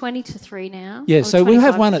 It's 20 to 3 now. Yeah, so we'll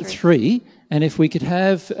have one at 3. 3. And if we could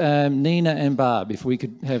have Nina and Barb, if we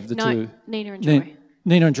could have the two. Nina and Joy.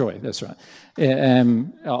 Nina and Joy, that's right.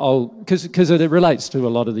 Because it relates to a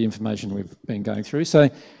lot of the information we've been going through. So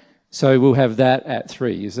we'll have that at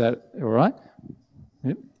 3. Is that all right?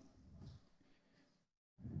 Yep.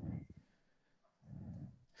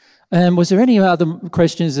 Was there any other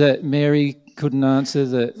questions that Mary couldn't answer?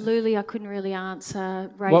 Luli, I couldn't really answer.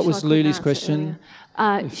 Rachel, what was Luli's question?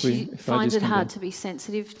 She finds it hard to be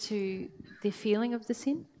sensitive to the feeling of the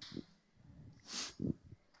sin.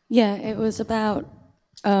 Yeah, it was about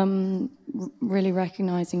really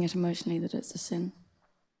recognising it emotionally that it's a sin.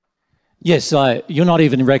 Yes, you're not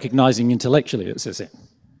even recognising intellectually it's a sin.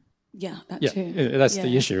 Yeah, that yeah, too. That's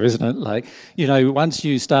the issue, isn't it? Like, you know, once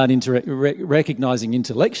you start recognising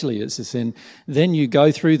intellectually it's a sin, then you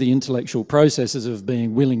go through the intellectual processes of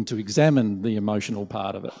being willing to examine the emotional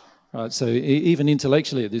part of it. Right? So even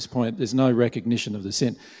intellectually at this point, there's no recognition of the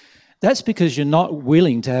sin. That's because you're not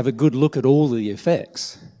willing to have a good look at all the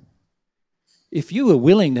effects. If you were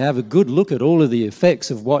willing to have a good look at all of the effects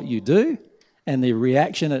of what you do and the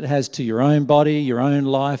reaction it has to your own body, your own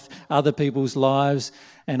life, other people's lives,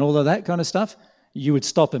 and all of that kind of stuff, you would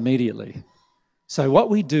stop immediately. So what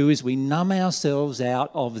we do is we numb ourselves out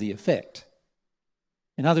of the effect.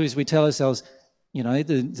 In other words, we tell ourselves, you know,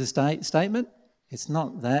 the statement, it's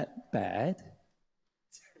not that bad,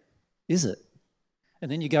 is it? And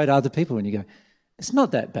then you go to other people and you go, it's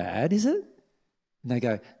not that bad, is it? And they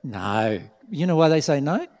go, no. You know why they say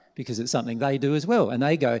no? Because it's something they do as well. And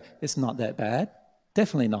they go, it's not that bad.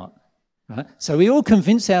 Definitely not. Right? So we all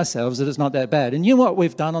convince ourselves that it's not that bad. And you know what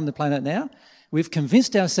we've done on the planet now? We've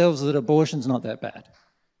convinced ourselves that abortion's not that bad.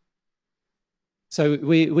 So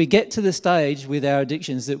we get to the stage with our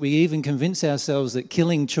addictions that we even convince ourselves that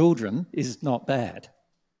killing children is not bad.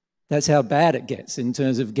 That's how bad it gets in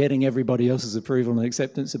terms of getting everybody else's approval and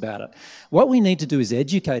acceptance about it. What we need to do is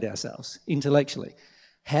educate ourselves intellectually.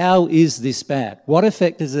 How is this bad? What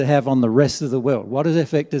effect does it have on the rest of the world? What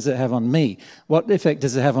effect does it have on me? What effect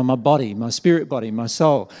does it have on my body, my spirit body, my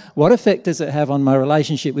soul? What effect does it have on my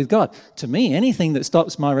relationship with God? To me, anything that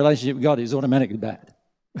stops my relationship with God is automatically bad.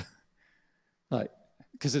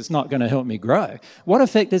 Because it's not going to help me grow. What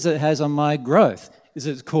effect does it have on my growth? Does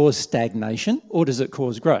it cause stagnation or does it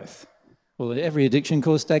cause growth? Well, every addiction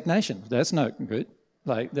causes stagnation. That's no good.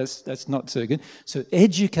 That's not so good. So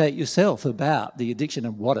educate yourself about the addiction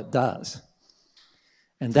and what it does.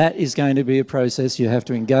 And that is going to be a process you have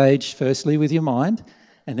to engage firstly with your mind.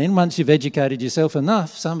 And then once you've educated yourself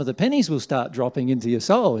enough, some of the pennies will start dropping into your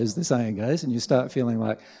soul, as the saying goes, and you start feeling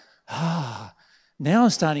like, now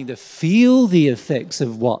I'm starting to feel the effects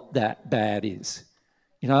of what that bad is.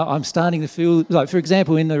 You know, I'm starting to feel, like, for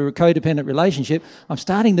example, in the codependent relationship, I'm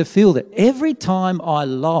starting to feel that every time I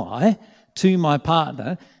lie to my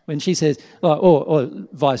partner, When she says, or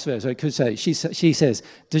vice versa, I could say, she says,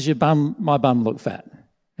 does my bum look fat?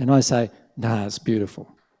 And I say, nah, it's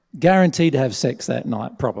beautiful. Guaranteed to have sex that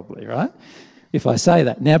night, probably, right? If I say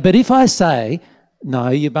that. Now, but if I say, no,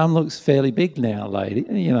 your bum looks fairly big now, lady,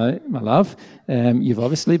 my love, you've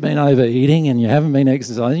obviously been overeating and you haven't been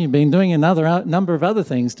exercising, you've been doing another number of other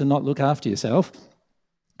things to not look after yourself.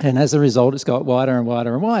 And as a result, it's got wider and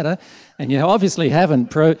wider and wider. And you obviously haven't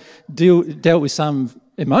dealt with some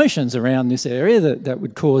emotions around this area that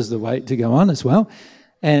would cause the weight to go on as well.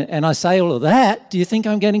 And I say all of that, do you think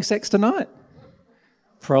I'm getting sex tonight?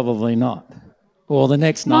 Probably not. Or the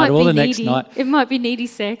next night, or the next night. It might be needy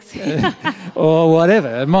sex. Or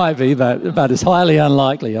whatever. It might be, but it's highly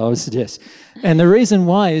unlikely, I would suggest. And the reason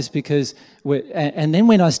why is because, and then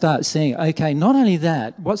when I start seeing, okay, not only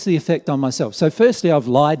that, what's the effect on myself? So firstly, I've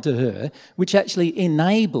lied to her, which actually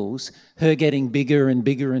enables her getting bigger and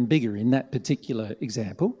bigger and bigger in that particular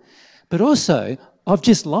example. But also, I've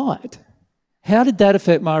just lied. How did that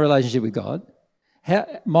affect my relationship with God?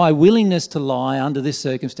 My willingness to lie under this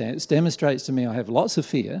circumstance demonstrates to me I have lots of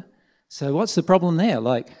fear. So what's the problem there?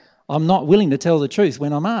 Like, I'm not willing to tell the truth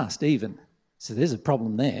when I'm asked even. So there's a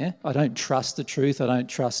problem there. I don't trust the truth. I don't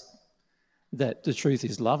trust that the truth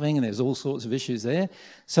is loving, and there's all sorts of issues there.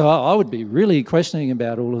 So I would be really questioning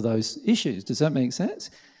about all of those issues. Does that make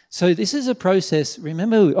sense? So this is a process.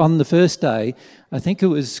 Remember on the first day, I think it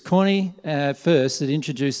was Connie first that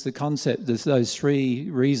introduced the concept, those 3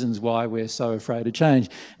 reasons why we're so afraid of change.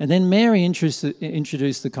 And then Mary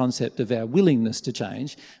introduced the concept of our willingness to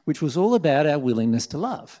change, which was all about our willingness to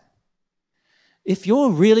love. If you're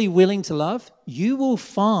really willing to love, you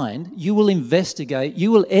will investigate,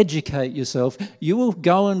 you will educate yourself, you will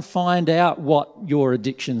go and find out what your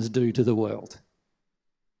addictions do to the world.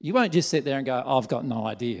 You won't just sit there and go, I've got no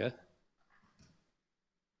idea.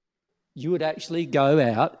 You would actually go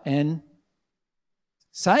out and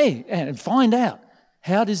say and find out,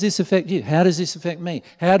 how does this affect you? How does this affect me?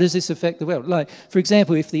 How does this affect the world? Like, for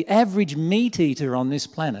example, if the average meat eater on this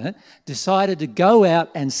planet decided to go out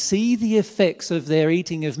and see the effects of their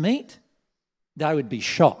eating of meat, they would be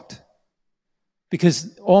shocked.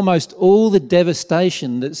 Because almost all the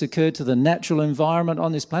devastation that's occurred to the natural environment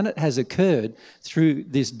on this planet has occurred through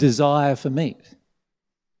this desire for meat.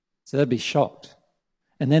 So they'd be shocked.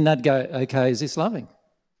 And then they'd go, okay, is this loving?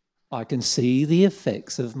 I can see the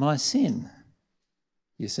effects of my sin.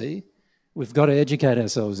 You see? We've got to educate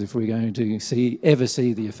ourselves if we're going to ever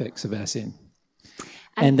see the effects of our sin.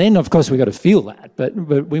 And then, of course, we've got to feel that, but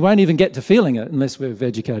we won't even get to feeling it unless we've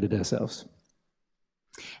educated ourselves.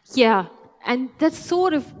 Yeah. And that's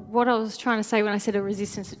sort of what I was trying to say when I said a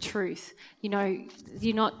resistance to truth.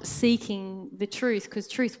 You're not seeking the truth, because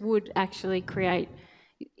truth would actually create,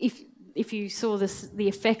 if you saw the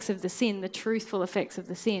effects of the sin, the truthful effects of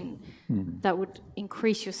the sin, that would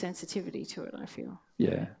increase your sensitivity to it, I feel.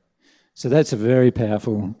 Yeah. So that's a very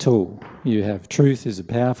powerful tool. You have truth is a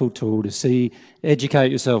powerful tool to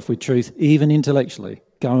educate yourself with truth, even intellectually.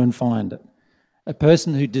 Go and find it. A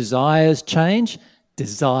person who desires change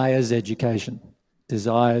desires education,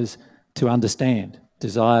 desires to understand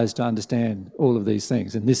all of these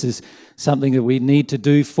things. And this is something that we need to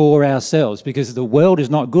do for ourselves, because the world is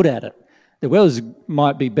not good at it. The world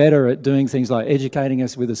might be better at doing things like educating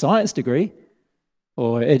us with a science degree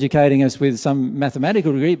or educating us with some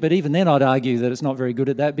mathematical degree, but even then I'd argue that it's not very good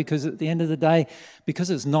at that, because at the end of the day, because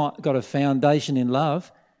it's not got a foundation in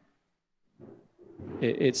love,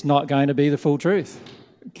 it's not going to be the full truth.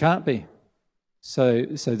 It can't be. So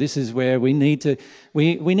this is where we need to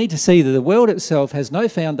see that the world itself has no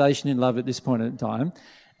foundation in love at this point in time,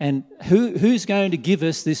 and who's going to give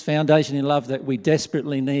us this foundation in love that we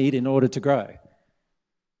desperately need in order to grow?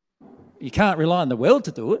 You can't rely on the world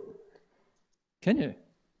to do it, can you?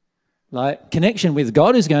 Like, connection with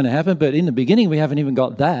God is going to happen, but in the beginning we haven't even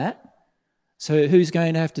got that. So who's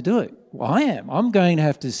going to have to do it? Well, I am. I'm going to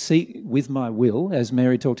have to seek with my will, as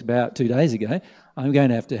Mary talked about 2 days ago. I'm going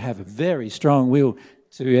to have a very strong will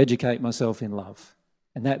to educate myself in love.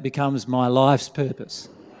 And that becomes my life's purpose.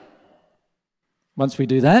 Once we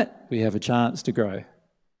do that, we have a chance to grow.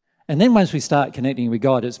 And then once we start connecting with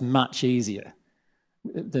God, it's much easier.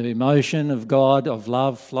 The emotion of God, of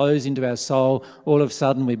love, flows into our soul. All of a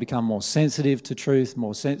sudden we become more sensitive to truth,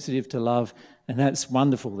 more sensitive to love, and that's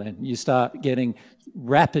wonderful then. You start getting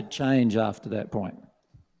rapid change after that point.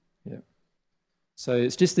 Yeah. So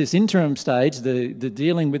it's just this interim stage, the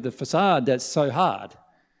dealing with the facade, that's so hard,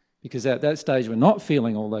 because at that stage we're not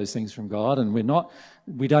feeling all those things from God, and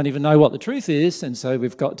we don't even know what the truth is, and so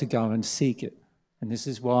we've got to go and seek it. And this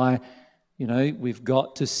is why, we've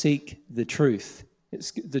got to seek the truth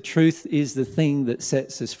The truth is the thing that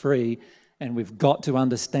sets us free, and we've got to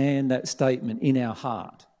understand that statement in our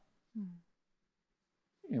heart.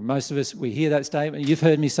 You know, most of us, we hear that statement. You've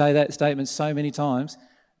heard me say that statement so many times.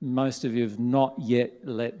 Most of you have not yet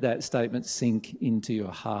let that statement sink into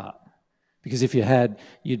your heart. Because if you had,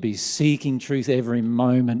 you'd be seeking truth every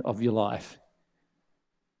moment of your life.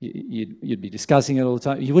 You'd be discussing it all the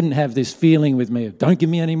time. You wouldn't have this feeling with me of, don't give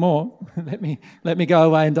me any more. let me go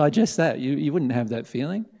away and digest that. You wouldn't have that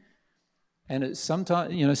feeling. And it's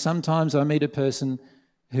sometimes I meet a person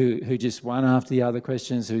who just one after the other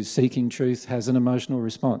questions, who's seeking truth, has an emotional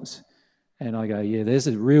response. And I go, yeah, there's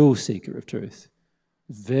a real seeker of truth.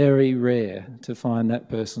 Very rare to find that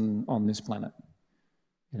person on this planet.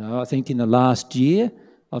 You know, I think in the last year,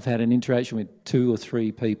 I've had an interaction with 2 or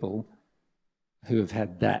 3 people who have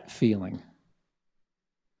had that feeling.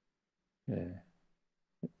 Yeah.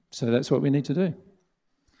 So that's what we need to do.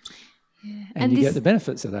 Yeah. And you get the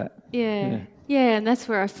benefits of that. Yeah, and that's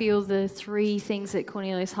where I feel the 3 things that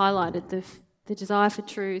Cornelius highlighted, the desire for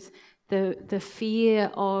truth, the fear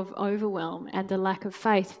of overwhelm and the lack of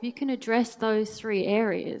faith. If you can address those 3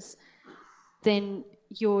 areas, then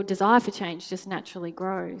your desire for change just naturally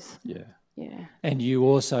grows. Yeah. Yeah. And you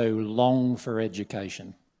also long for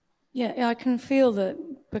education. Yeah, I can feel that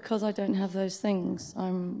because I don't have those things,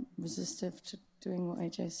 I'm resistive to doing what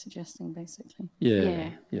AJ's suggesting, basically.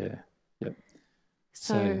 Yeah. Yep.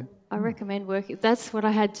 So I recommend working. That's what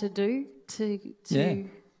I had to do to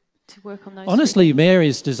work on those. Honestly,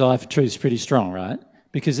 Mary's desire for truth is pretty strong, right?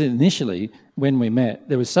 Because initially, when we met,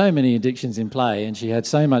 there were so many addictions in play, and she had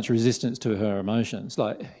so much resistance to her emotions,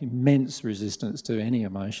 like immense resistance to any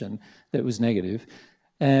emotion that was negative.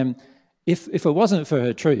 If it wasn't for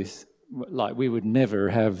her truth, like we would never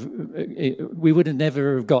have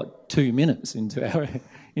got 2 minutes into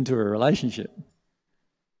a relationship.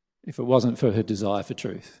 If it wasn't for her desire for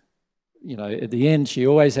truth. You know, at the end, she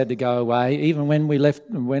always had to go away, even when we left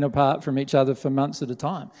and went apart from each other for months at a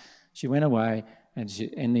time. She went away, and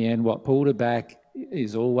in the end, what pulled her back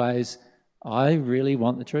is always, I really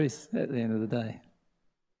want the truth at the end of the day.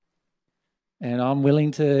 And I'm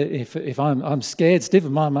willing to, if I'm scared stiff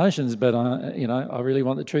of my emotions, but I really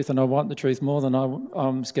want the truth, and I want the truth more than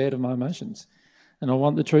I'm scared of my emotions. And I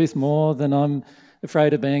want the truth more than I'm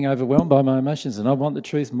afraid of being overwhelmed by my emotions, and I want the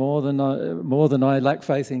truth more than I lack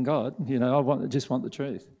faith in God. You know, I just want the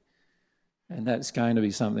truth, and that's going to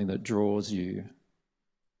be something that draws you,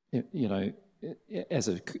 you know, as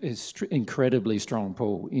an incredibly strong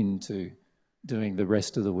pull into doing the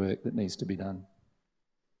rest of the work that needs to be done.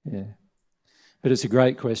 Yeah, but it's a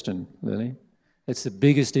great question, Lily. It's the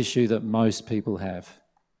biggest issue that most people have.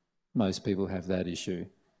 Most people have that issue,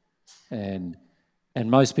 and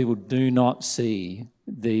most people do not see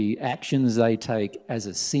the actions they take as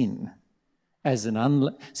a sin, as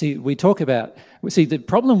an See, the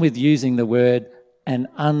problem with using the word an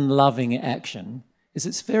unloving action is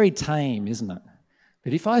it's very tame, isn't it?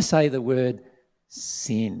 But if I say the word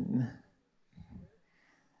sin,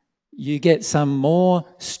 you get some more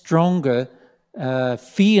stronger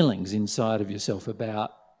feelings inside of yourself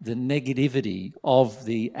about the negativity of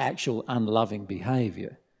the actual unloving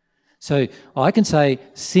behaviour. So I can say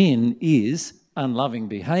sin is unloving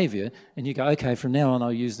behaviour, and you go, okay, from now on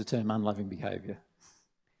I'll use the term unloving behaviour.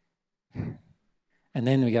 And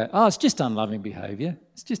then we go, oh, it's just unloving behaviour.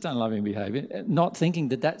 It's just unloving behaviour, not thinking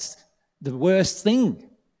that that's the worst thing.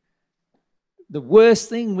 The worst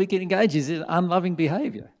thing we can engage is in unloving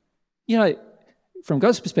behaviour. You know, from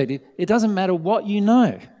God's perspective, it doesn't matter what you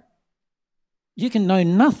know. You can know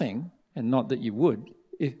nothing, and not that you would,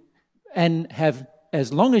 and have,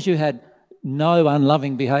 as long as you had no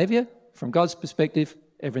unloving behaviour, from God's perspective,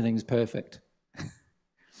 everything's perfect.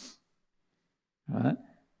 Right?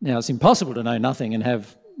 Now, it's impossible to know nothing and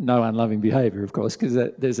have no unloving behaviour, of course, because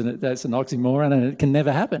that's an oxymoron, and it can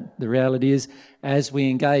never happen. The reality is, as we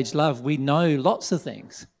engage love, we know lots of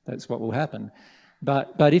things. That's what will happen.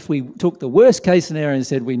 But if we took the worst case scenario and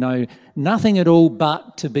said we know nothing at all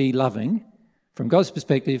but to be loving, from God's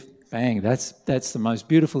perspective, bang, that's the most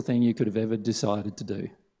beautiful thing you could have ever decided to do.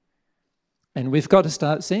 And we've got to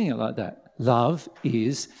start seeing it like that. Love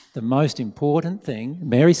is the most important thing.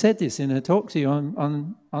 Mary said this in her talk to you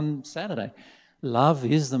on Saturday. Love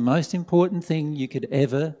is the most important thing you could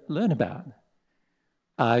ever learn about.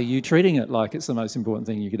 Are you treating it like it's the most important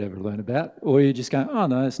thing you could ever learn about? Or are you just going, oh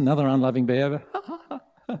no, it's another unloving behaviour.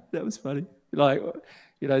 That was funny. Like,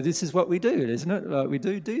 you know, this is what we do, isn't it? Like, we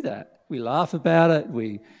do that. We laugh about it.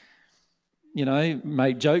 We, you know,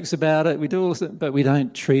 make jokes about it. We do all, but we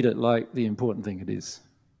don't treat it like the important thing it is.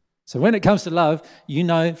 So when it comes to love, you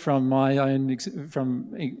know from my own,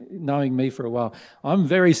 from knowing me for a while, I'm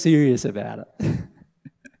very serious about it.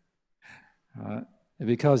 Right?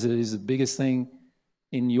 Because it is the biggest thing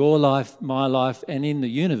in your life, my life, and in the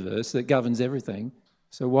universe that governs everything.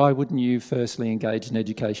 So why wouldn't you firstly engage in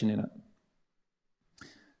education in it?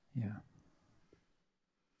 Yeah.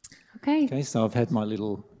 Okay. Okay, so I've had my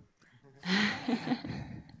little...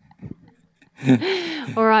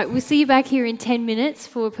 All right, we'll see you back here in 10 minutes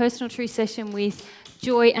for a personal truth session with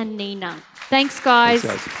Joy and Nina. Thanks, guys.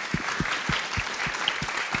 Thanks, guys.